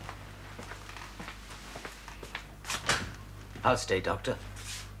 I'll stay, Doctor.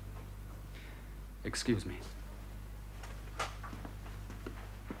 Excuse me.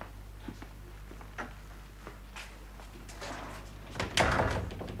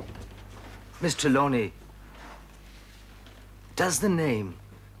 Miss Trelawney, does the name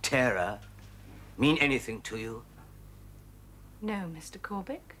Terror mean anything to you? No, Mr.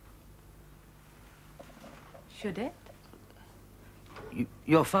 Corbick. Should it?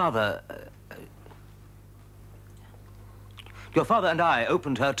 Your father and I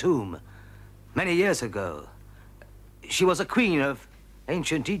opened her tomb many years ago. She was a queen of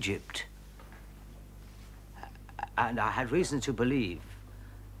ancient Egypt. And I had reason to believe.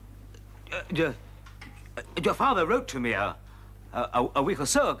 Your father wrote to me a week or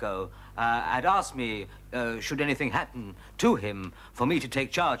so ago and asked me, should anything happen to him, for me to take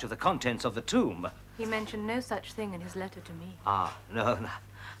charge of the contents of the tomb. He mentioned no such thing in his letter to me. Ah, no.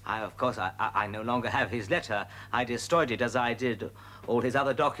 Of course, I no longer have his letter. I destroyed it as I did all his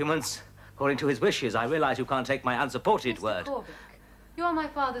other documents, according to his wishes. I realize you can't take my unsupported word. Mr. Corbick, you are my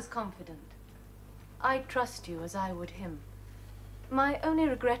father's confidant. I trust you as I would him. My only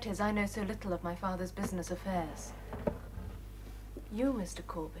regret is I know so little of my father's business affairs. You, Mr.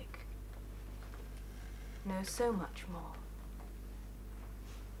 Corbick, know so much more.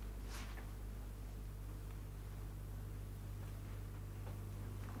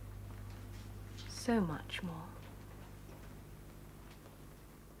 So much more.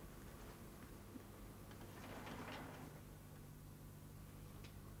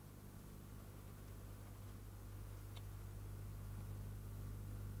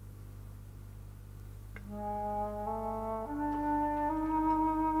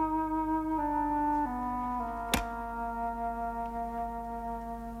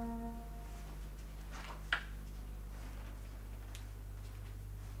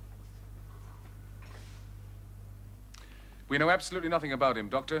 We know absolutely nothing about him,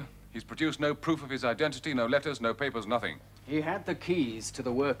 Doctor. He's produced no proof of his identity, no letters, no papers, nothing. He had the keys to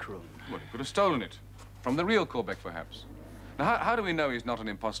the workroom. Well, he could have stolen it. From the real Corbeck, perhaps. Now, how do we know he's not an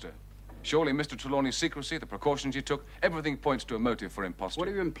imposter? Surely Mr. Trelawney's secrecy, the precautions he took, everything points to a motive for imposture. What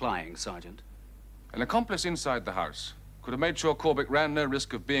are you implying, Sergeant? An accomplice inside the house could have made sure Corbeck ran no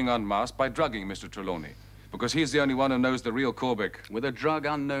risk of being unmasked by drugging Mr. Trelawney, because he's the only one who knows the real Corbeck. With a drug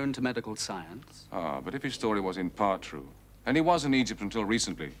unknown to medical science? Ah, but if his story was in part true, and he was in Egypt until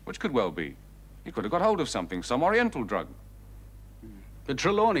recently, which could well be, he could have got hold of something, some Oriental drug. But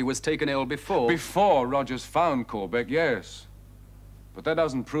Trelawney was taken ill before... Before Rogers found Corbeck, yes. But that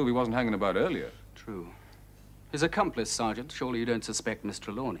doesn't prove he wasn't hanging about earlier. True. His accomplice, Sergeant, surely you don't suspect Miss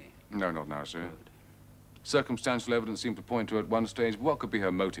Trelawney? No, not now, sir. Good. Circumstantial evidence seemed to point to at one stage what could be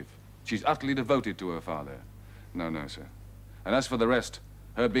her motive. She's utterly devoted to her father. No, sir. And as for the rest,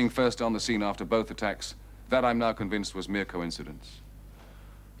 her being first on the scene after both attacks, that I'm now convinced was mere coincidence.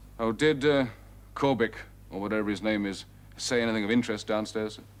 Oh, did Corbeck, or whatever his name is, say anything of interest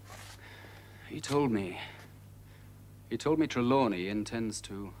downstairs, sir? He told me Trelawney intends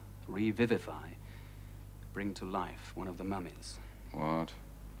to revivify, bring to life one of the mummies. What?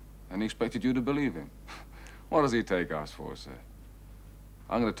 And he expected you to believe him? What does he take us for, sir?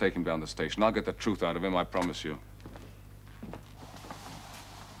 I'm going to take him down the station. I'll get the truth out of him, I promise you.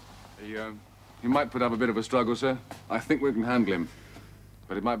 He might put up a bit of a struggle, sir. I think we can handle him.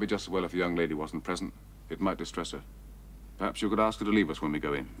 But it might be just as well if the young lady wasn't present. It might distress her. Perhaps you could ask her to leave us when we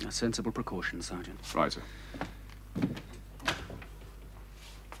go in. A sensible precaution, Sergeant. Right, sir.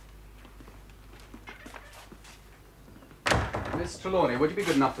 Miss Trelawney, would you be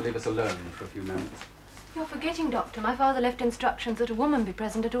good enough to leave us alone for a few moments? You're forgetting, Doctor. My father left instructions that a woman be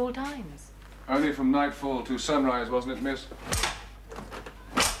present at all times. Only from nightfall to sunrise, wasn't it, miss?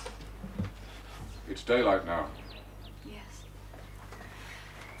 It's daylight now. Yes.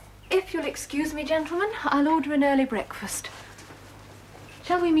 If you'll excuse me, gentlemen, I'll order an early breakfast.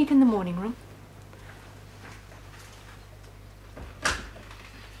 Shall we meet in the morning room?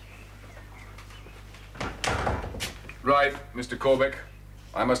 Right, Mr. Corbeck.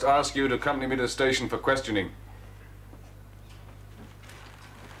 I must ask you to accompany me to the station for questioning.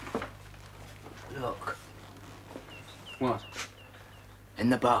 Look. What? In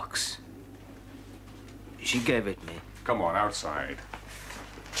the box. She gave it me. Come on, outside.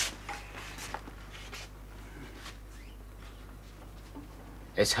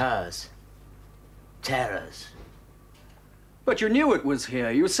 It's hers. Tara's. But you knew it was here.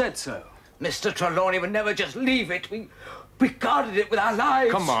 You said so. Mr. Trelawney would never just leave it. We guarded it with our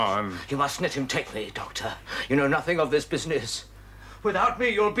lives. Come on. You must let him take me, Doctor. You know nothing of this business. Without me,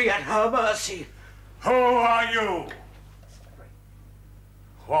 you'll be at her mercy. Who are you?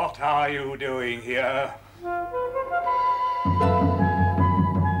 What are you doing here?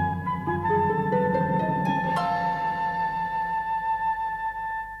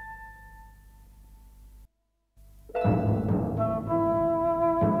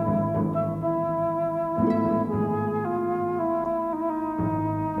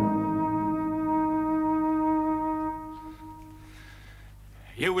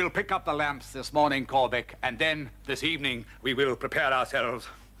 You will pick up the lamps this morning, Corbeck, and then this evening we will prepare ourselves.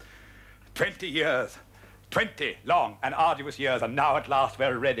 20 years, 20 long and arduous years, and now at last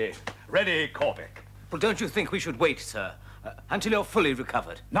we're ready. Ready, Corbeck. Well, don't you think we should wait, sir, until you're fully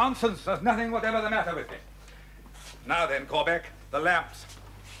recovered? Nonsense. There's nothing whatever the matter with me. Now then, Corbeck, the lamps.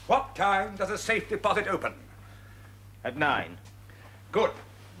 What time does a safe deposit open? At 9. Good.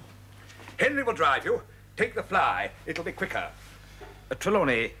 Henry will drive you. Take the fly. It'll be quicker.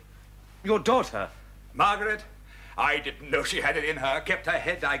 Trelawney, your daughter. Margaret, I didn't know she had it in her. Kept her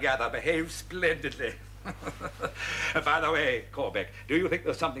head, I gather. Behaved splendidly. By the way, Corbeck, do you think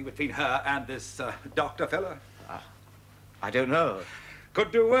there's something between her and this doctor fella? I don't know.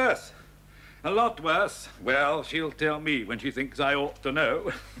 Could do worse. A lot worse. Well, she'll tell me when she thinks I ought to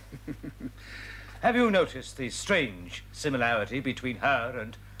know. Have you noticed the strange similarity between her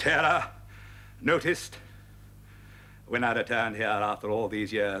and... Tara, noticed? When I returned here after all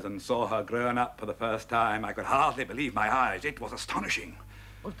these years and saw her grown up for the first time, I could hardly believe my eyes. It was astonishing.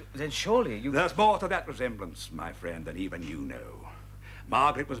 Well, then surely you... There's more to that resemblance, my friend, than even you know.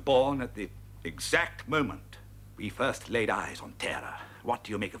 Margaret was born at the exact moment we first laid eyes on Tara. What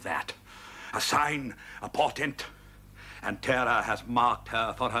do you make of that? A sign, a portent. And Tara has marked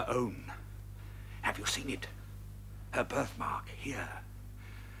her for her own. Have you seen it? Her birthmark, here.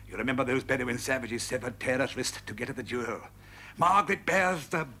 You remember those Bedouin savages severed Tara's wrist to get at the jewel? Margaret bears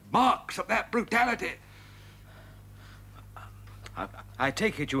the marks of that brutality. I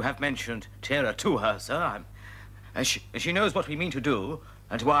take it you have mentioned Tara to her, sir. She knows what we mean to do,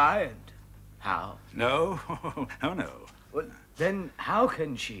 and why, and how. No, oh no. Well, then how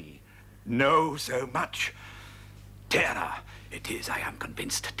can she? Know so much. Tara, it is, I am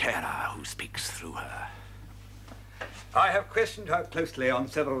convinced, Tara who speaks through her. I have questioned her closely on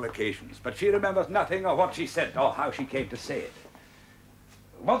several occasions, but she remembers nothing of what she said or how she came to say it.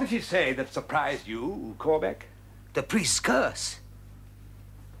 What did she say that surprised you, Corbeck? The priest's curse.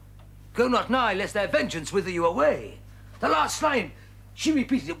 Go not nigh, lest their vengeance wither you away. The last line, she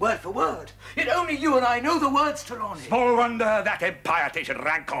repeated it word for word. Yet only you and I know the words, Trelawney. Small wonder that impiety should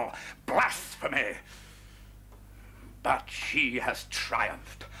rankle. Blasphemy. But she has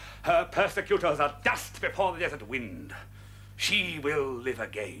triumphed. Her persecutors are dust before the desert wind. She will live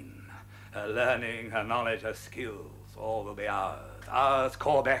again. Her learning, her knowledge, her skills, all will be ours. Ours,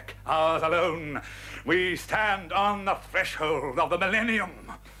 Corbeck, ours alone. We stand on the threshold of the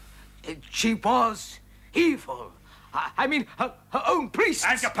millennium. She was evil. I mean, her own priests.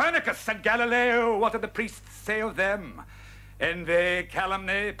 And Copernicus and Galileo, what did the priests say of them? Envy,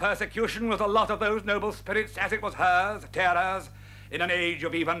 calumny, persecution was a lot of those noble spirits as it was hers, Tara's, in an age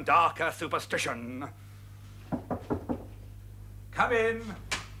of even darker superstition. Come in.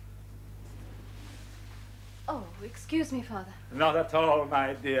 Oh, excuse me, Father. Not at all,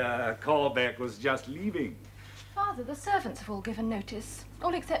 my dear. Corbeck was just leaving. Father, the servants have all given notice,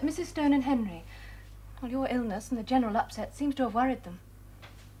 all except Mrs. Stone and Henry. Well, your illness and the general upset seems to have worried them.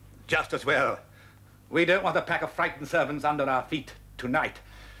 Just as well. We don't want a pack of frightened servants under our feet tonight.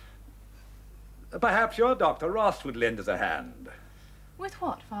 Perhaps your Dr. Ross would lend us a hand. With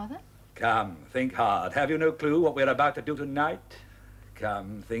what, Father? Come, think hard. Have you no clue what we're about to do tonight?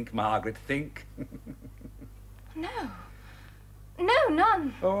 Come, think, Margaret, think. No. No,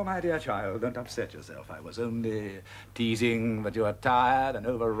 none. Oh, my dear child, don't upset yourself. I was only teasing, but you are tired and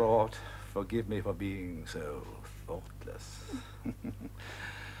overwrought. Forgive me for being so thoughtless.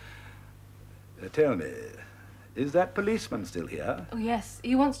 Tell me, is that policeman still here? Oh, yes.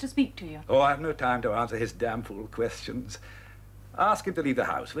 He wants to speak to you. Oh, I've no time to answer his damn fool questions. Ask him to leave the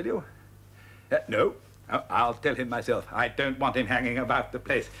house, will you? No, I'll tell him myself. I don't want him hanging about the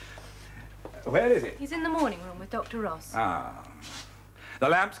place. Where is he? He's in the morning room with Dr. Ross. Ah. The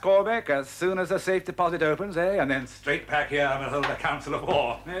lamps, Corbeck, as soon as the safe deposit opens, eh? And then straight back here and we'll hold a council of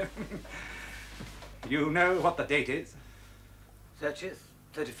war. You know what the date is? 30th,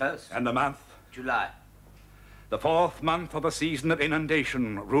 31st. And the month? July. The 4th month of the season of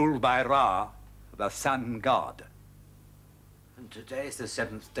inundation, ruled by Ra, the sun god. And today is the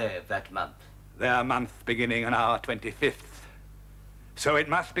 7th day of that month. Their month beginning on our 25th. So it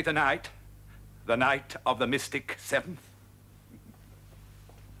must be tonight, the night of the mystic 7th.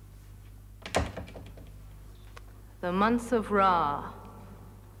 The month of Ra,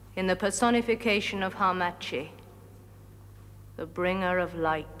 in the personification of Hamachi, the bringer of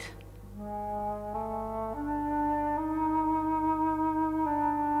light.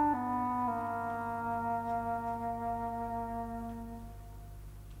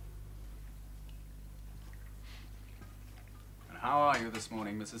 How are you this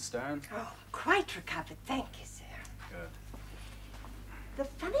morning, Mrs. Stone? Oh, quite recovered, thank you, sir. Good. The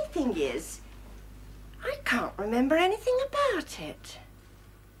funny thing is, I can't remember anything about it.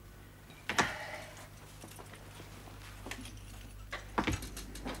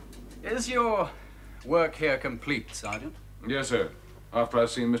 Is your work here complete, Sergeant? Yes, sir. After I've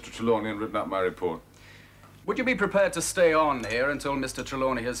seen Mr. Trelawney and written up my report. Would you be prepared to stay on here until Mr.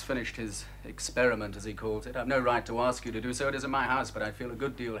 Trelawney has finished his experiment, as he calls it? I've no right to ask you to do so. It isn't my house, but I'd feel a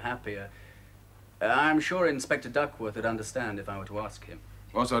good deal happier. I'm sure Inspector Duckworth would understand if I were to ask him.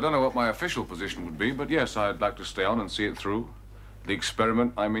 Well, so I don't know what my official position would be, but yes, I'd like to stay on and see it through. The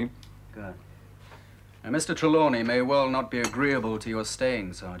experiment, I mean. Good. Now, Mr. Trelawney may well not be agreeable to your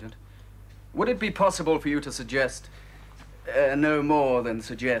staying, Sergeant. Would it be possible for you to suggest, no more than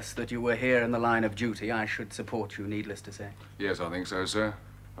suggest, that you were here in the line of duty? I should support you, needless to say. Yes, I think so, sir.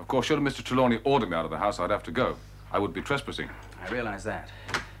 Of course, should Mr. Trelawney order me out of the house, I'd have to go. I would be trespassing. I realize that.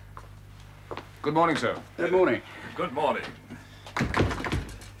 Good morning, sir. Good morning. Good morning.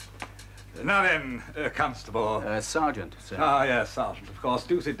 Now then, Constable. Sergeant, sir. Ah, yes, Sergeant, of course.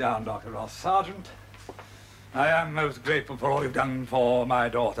 Do sit down, Dr. Ross. Sergeant, I am most grateful for all you've done for my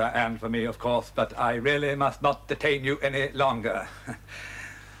daughter and for me, of course, but I really must not detain you any longer.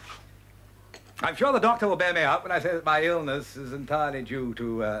 I'm sure the doctor will bear me out when I say that my illness is entirely due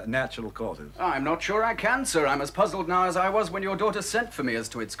to natural causes. I'm not sure I can, sir. I'm as puzzled now as I was when your daughter sent for me as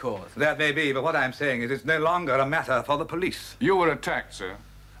to its cause. That may be, but what I'm saying is it's no longer a matter for the police. You were attacked, sir.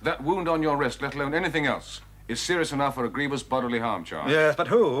 That wound on your wrist, let alone anything else, is serious enough for a grievous bodily harm charge. Yes, but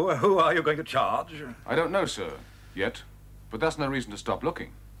who? Who are you going to charge? I don't know, sir, yet. But that's no reason to stop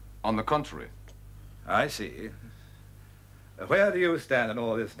looking. On the contrary. I see. Where do you stand in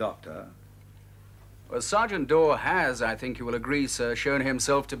all this, Doctor? Well, Sergeant Dorr has, I think you will agree, sir, shown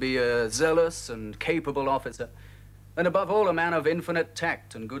himself to be a zealous and capable officer, and above all, a man of infinite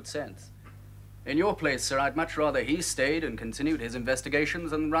tact and good sense. In your place, sir, I'd much rather he stayed and continued his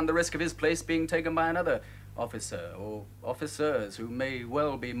investigations than run the risk of his place being taken by another officer or officers who may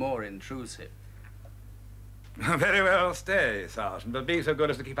well be more intrusive. Very well, stay, Sergeant, but be so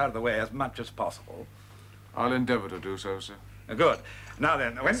good as to keep out of the way as much as possible. I'll endeavor to do so, sir. Good. Now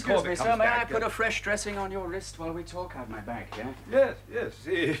then, when Excuse me, Corbett sir, comes may back... I put a fresh dressing on your wrist while we talk? Have my bag here. Yes, yes,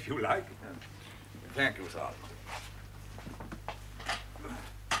 if you like. Thank you, Sergeant.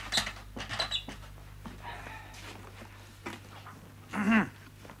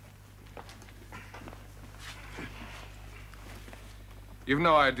 You've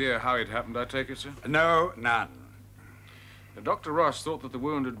no idea how it happened, I take it, sir? No, none. Dr. Ross thought that the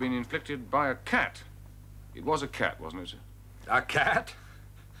wound had been inflicted by a cat. It was a cat, wasn't it, sir? A cat?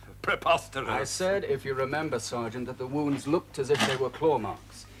 Preposterous. I said, if you remember, Sergeant, that the wounds looked as if they were claw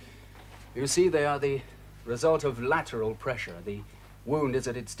marks. You see, they are the result of lateral pressure. The wound is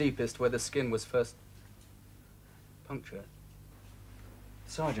at its deepest where the skin was first punctured.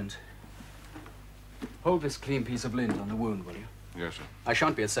 Sergeant, hold this clean piece of lint on the wound, will you? Yes, sir. I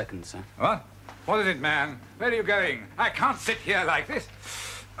shan't be a second, sir. What? What is it, man? Where are you going? I can't sit here like this.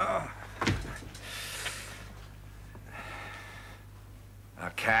 A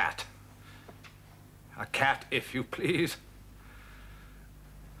cat. A cat, if you please.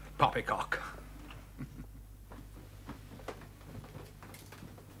 Poppycock.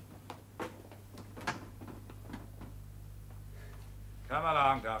 Come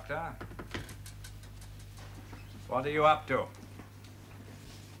along, Doctor. What are you up to?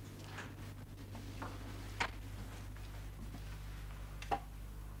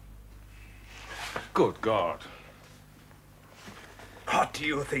 Good God. What do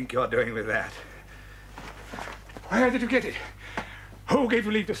you think you're doing with that? Where did you get it? Who gave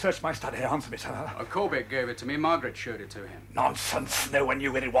you leave to search my study? Answer me, sir. Corbett gave it to me. Margaret showed it to him. Nonsense. No one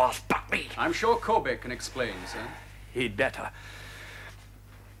knew where it was but me. I'm sure Corbett can explain, sir. He'd better.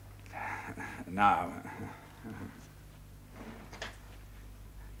 Now,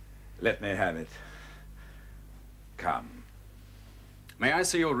 let me have it. Come. May I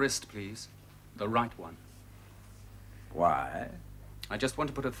see your wrist, please? The right one. Why? I just want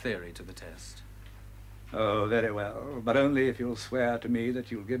to put a theory to the test. Oh, very well, but only if you'll swear to me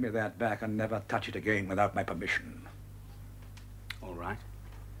that you'll give me that back and never touch it again without my permission. All right.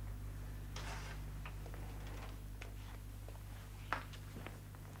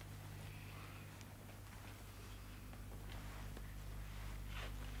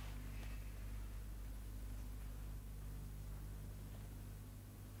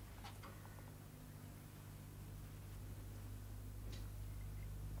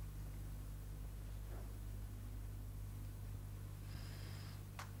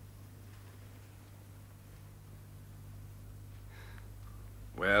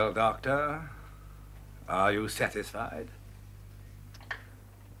 Well, Doctor, are you satisfied?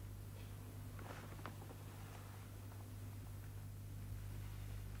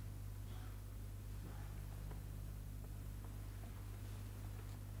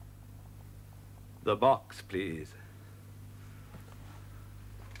 The box, please.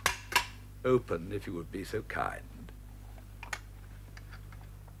 Open, if you would be so kind.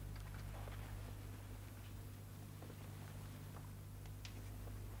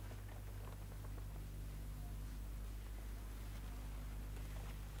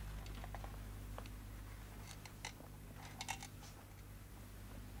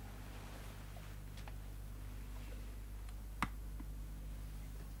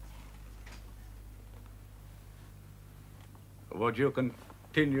 Would you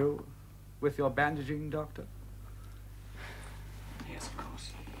continue with your bandaging, Doctor? Yes, of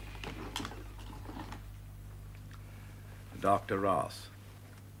course. Dr. Ross,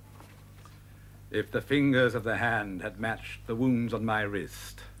 if the fingers of the hand had matched the wounds on my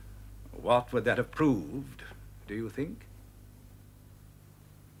wrist, what would that have proved, do you think?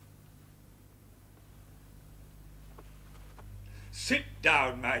 Sit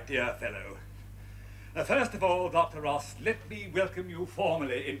down, my dear fellow. First of all, Dr. Ross, let me welcome you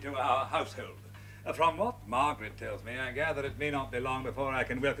formally into our household. From what Margaret tells me, I gather it may not be long before I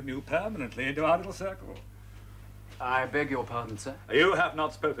can welcome you permanently into our little circle. I beg your pardon, sir. You have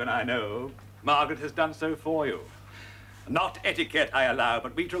not spoken, I know. Margaret has done so for you. Not etiquette, I allow,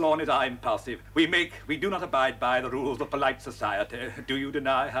 but we Trelawneys are impulsive. We do not abide by the rules of polite society. Do you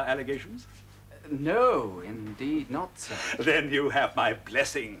deny her allegations? No, indeed not, sir. Then you have my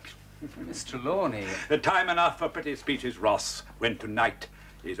blessing. Miss Trelawney... Time enough for pretty speeches, Ross, when tonight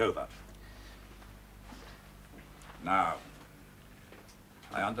is over. Now,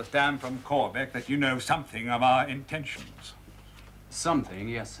 I understand from Corbeck that you know something of our intentions. Something,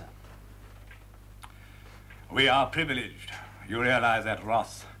 yes, sir. We are privileged. You realize that,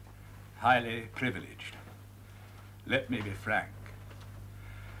 Ross? Highly privileged. Let me be frank.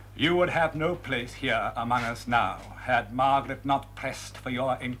 You would have no place here among us now had Margaret not pressed for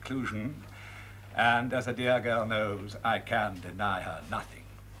your inclusion, and as the dear girl knows, I can deny her nothing.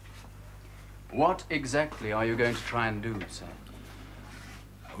 What exactly are you going to try and do, sir?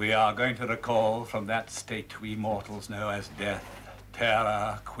 We are going to recall from that state we mortals know as death,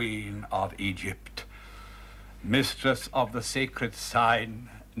 Terra, Queen of Egypt, mistress of the sacred sign,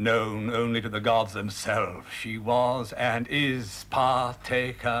 known only to the gods themselves. She was and is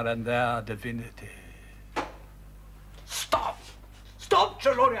partaker in their divinity. Stop! Stop,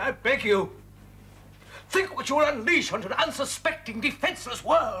 Trelawney, I beg you! Think what you will unleash onto an unsuspecting, defenseless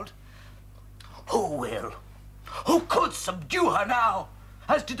world. Who will? Who could subdue her now,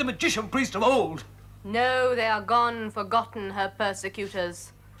 as did the magician priest of old? No, they are gone, forgotten, her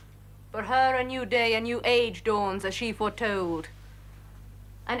persecutors. For her a new day, a new age dawns, as she foretold.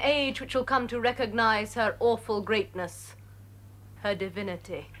 An age which will come to recognize her awful greatness, her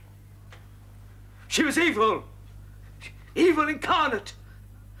divinity. She was evil. Evil incarnate.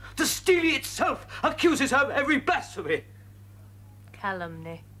 The Stele itself accuses her of every blasphemy.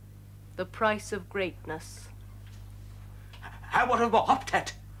 Calumny, the price of greatness. And what of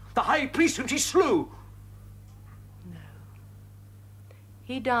Mahoptet, the high priest whom she slew? No.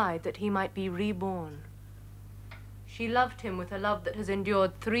 He died that he might be reborn. She loved him with a love that has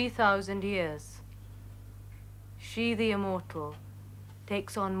endured 3,000 years. She, the immortal,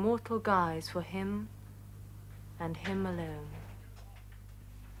 takes on mortal guise for him and him alone.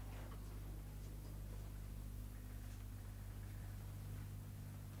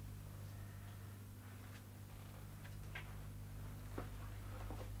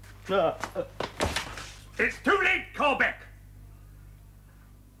 It's too late, Corbeck.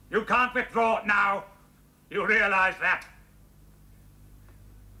 You can't withdraw it now. You realize that?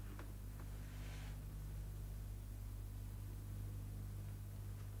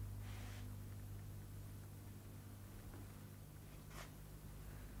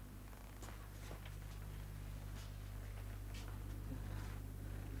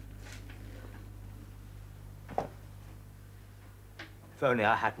 If only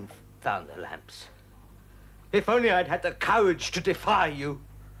I hadn't found the lamps. If only I'd had the courage to defy you.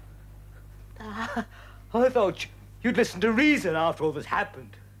 I thought you'd listen to reason after all that's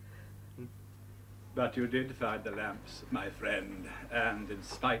happened. But you did find the lamps, my friend, and in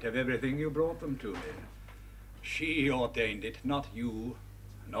spite of everything, you brought them to me. She ordained it, not you,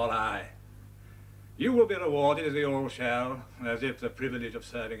 nor I. You will be rewarded, as we all shall, as if the privilege of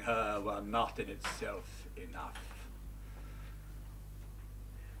serving her were not in itself enough.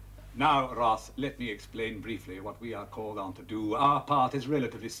 Now, Ross, let me explain briefly what we are called on to do. Our part is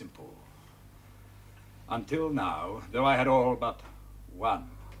relatively simple. Until now, though I had all but one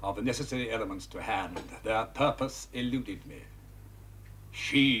of the necessary elements to hand, their purpose eluded me.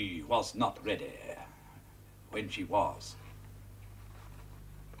 She was not ready. When she was,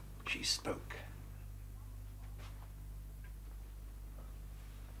 she spoke.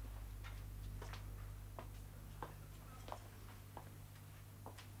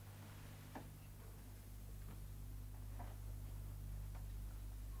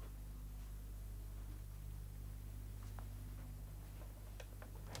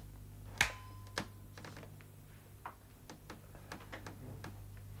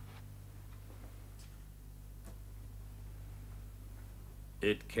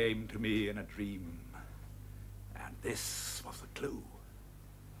 It came to me in a dream, and this was the clue.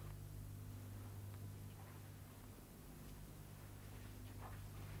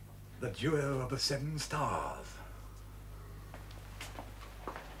 The jewel of the 7 stars.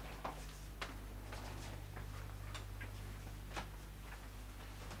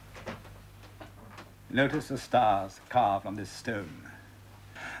 Notice the stars carved on this stone.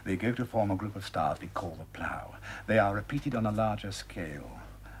 They go to form a group of stars we call the plough. They are repeated on a larger scale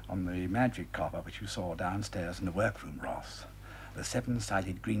on the magic coffer which you saw downstairs in the workroom, Ross. The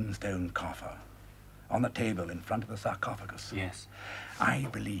 7-sided greenstone coffer on the table in front of the sarcophagus. Yes. I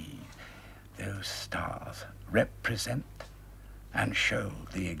believe those stars represent and show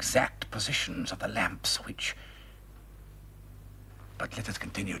the exact positions of the lamps which... But let us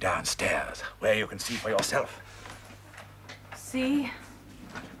continue downstairs, where you can see for yourself. See?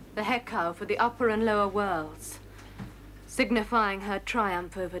 The Hekau for the upper and lower worlds, signifying her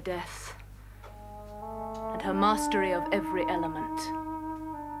triumph over death and her mastery of every element.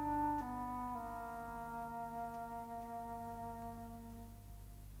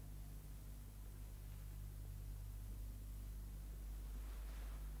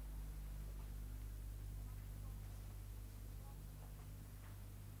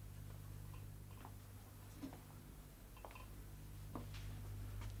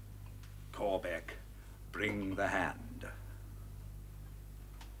 Corbeck, bring the hand.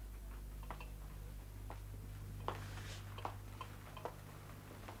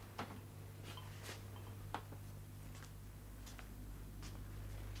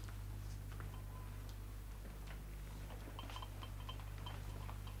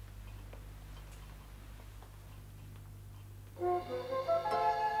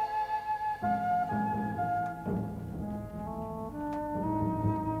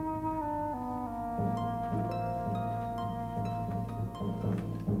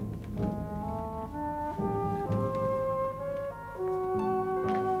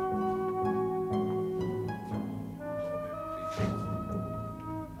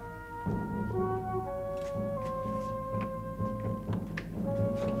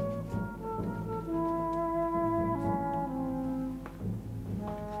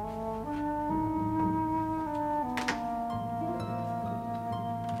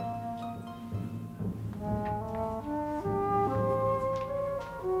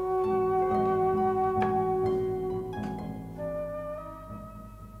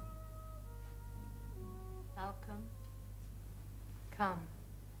 Come.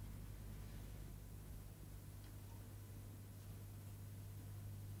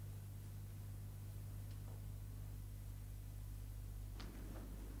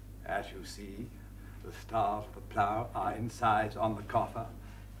 As you see, the stars of the plough are incised on the coffer,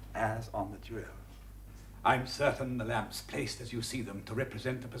 as on the jewel. I'm certain the lamps placed as you see them to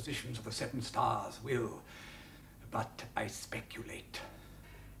represent the positions of the 7 stars will, but I speculate.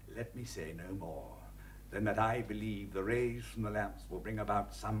 Let me say no more than that I believe the rays from the lamps will bring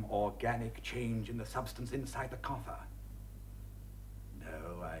about some organic change in the substance inside the coffer.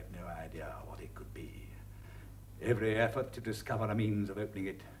 No, I've no idea what it could be. Every effort to discover a means of opening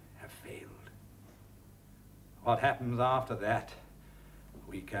it have failed. What happens after that,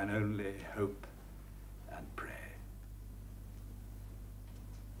 we can only hope and pray.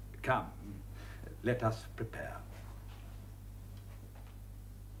 Come, let us prepare.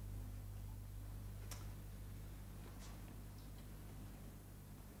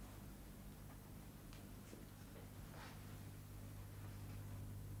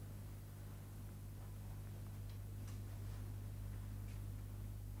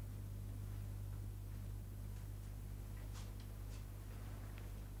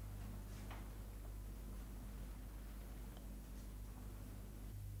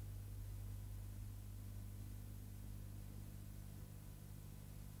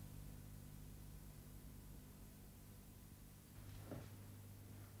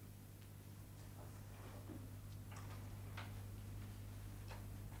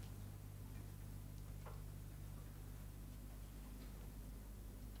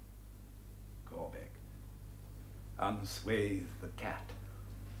 unswathe the cat.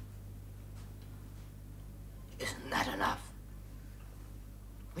 Isn't that enough?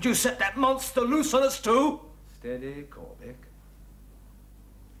 Would you set that monster loose on us too? Steady, Corbeck.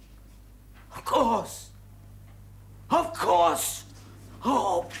 Of course. Of course.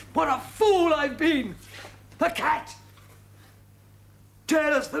 Oh, what a fool I've been. The cat.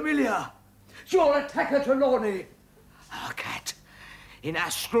 Terra's familiar. Your attacker, Trelawney. A cat in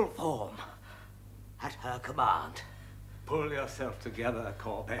astral form. At her command. Pull yourself together,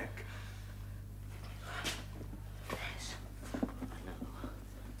 Corbeck. Yes, I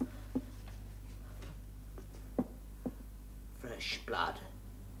know. Fresh blood.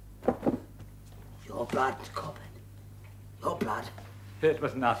 Your blood, Corbett. Your blood. It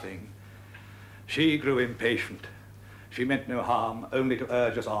was nothing. She grew impatient. She meant no harm, only to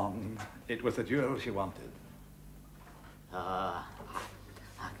urge us on. It was the duel she wanted. I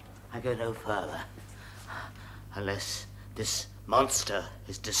go no further. Unless this monster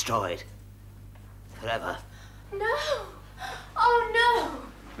is destroyed. Forever. No! Oh,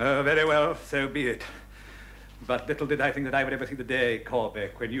 no! Oh, very well, so be it. But little did I think that I would ever see the day,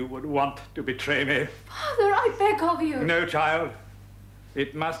 Corbeck, when you would want to betray me. Father, I beg of you. No, child.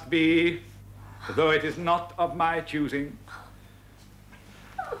 It must be, though it is not of my choosing.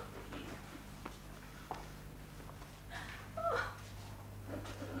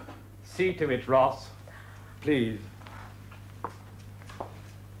 See to it, Ross. Please.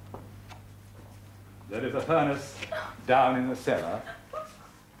 There is a furnace down in the cellar.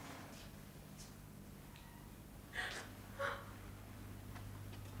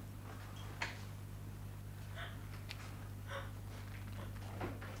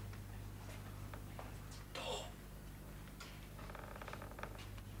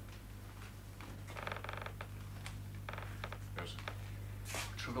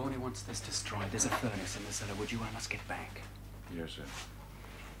 Trelawney wants this destroyed. There's a furnace in the cellar. Would you? I must get back. Yes, sir.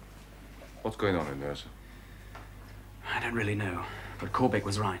 What's going on in there, sir? I don't really know, but Corbeck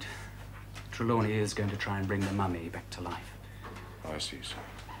was right. Trelawney is going to try and bring the mummy back to life. I see, sir.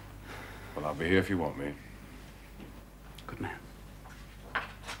 Well, I'll be here if you want me. Good man.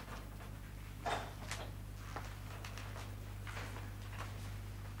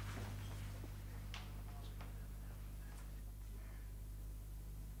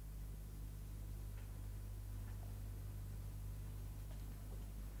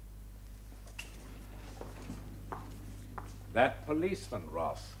 That policeman,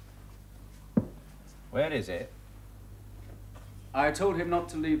 Ross. Where is it? I told him not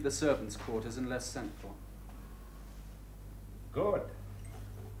to leave the servants' quarters unless sent for. Good.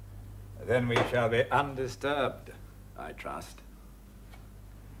 Then we shall be undisturbed, I trust.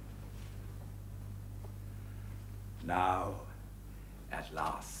 Now, at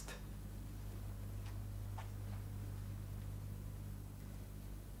last.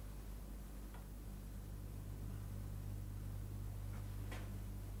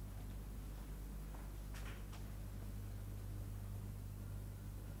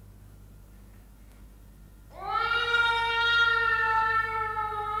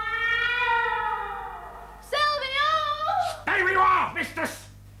 Mistress!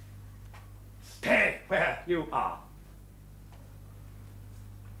 Stay where you are.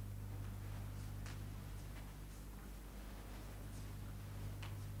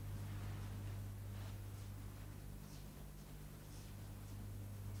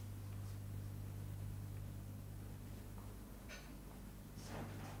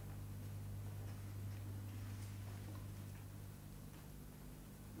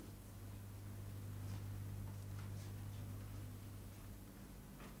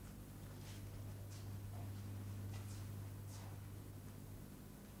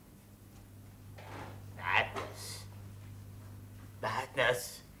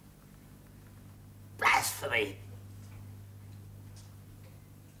 Madness. Blasphemy.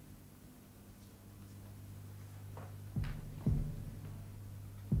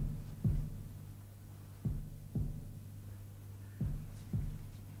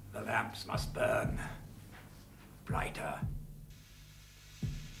 The lamps must burn brighter.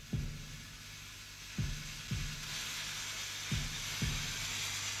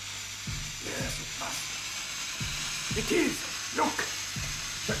 Yes, it must. It is. Look,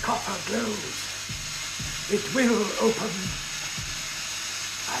 the copper glows. It will open.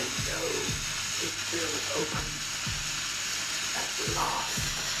 I know it will open. At last.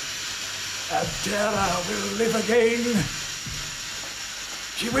 And Terra will live again.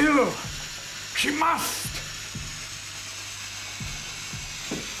 She will. She must.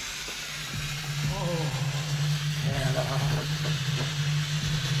 Oh, Terra.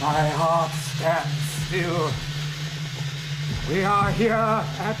 My heart stands still. We are here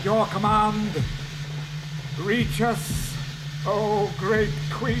at your command. Reach us, O great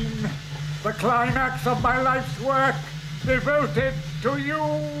queen, the climax of my life's work devoted to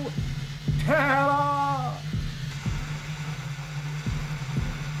you, Terra.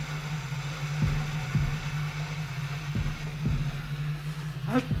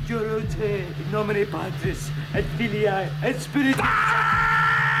 Adjuro te in nomine Patris et Filii et Spiritus. Adjuro te in nomine Patris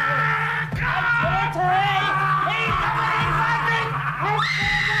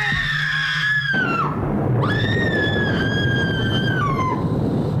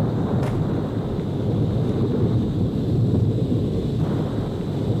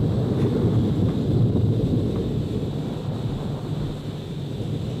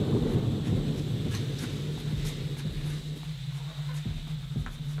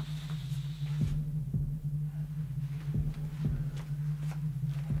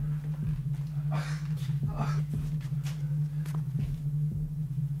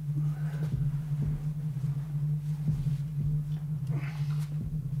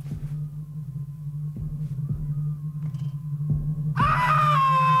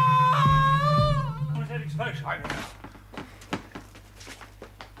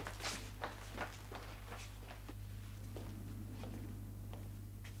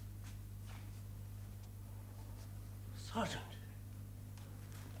Sergeant.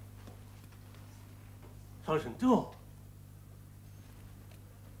 Sergeant Doe.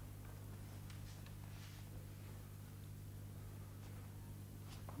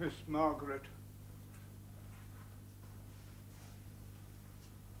 Miss Margaret.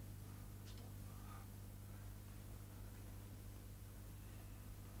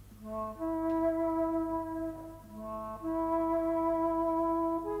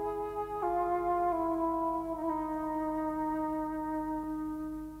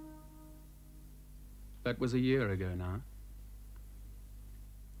 That was a year ago now.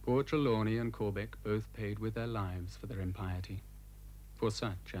 Poor Trelawney and Corbeck both paid with their lives for their impiety. For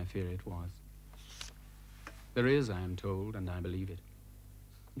such, I fear it was. There is, I am told, and I believe it,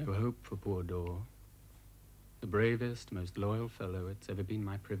 no hope for poor Dor, the bravest, most loyal fellow it's ever been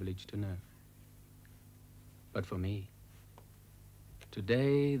my privilege to know. But for me,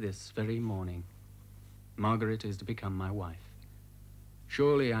 today, this very morning, Margaret is to become my wife.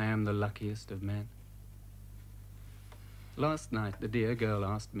 Surely I am the luckiest of men. Last night, the dear girl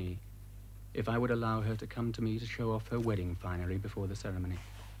asked me if I would allow her to come to me to show off her wedding finery before the ceremony.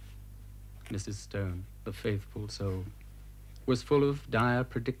 Mrs. Stone, the faithful soul, was full of dire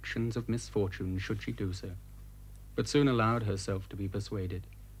predictions of misfortune should she do so, but soon allowed herself to be persuaded.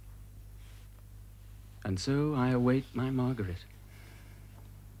 And so I await my Margaret,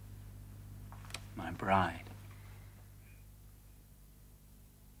 my bride.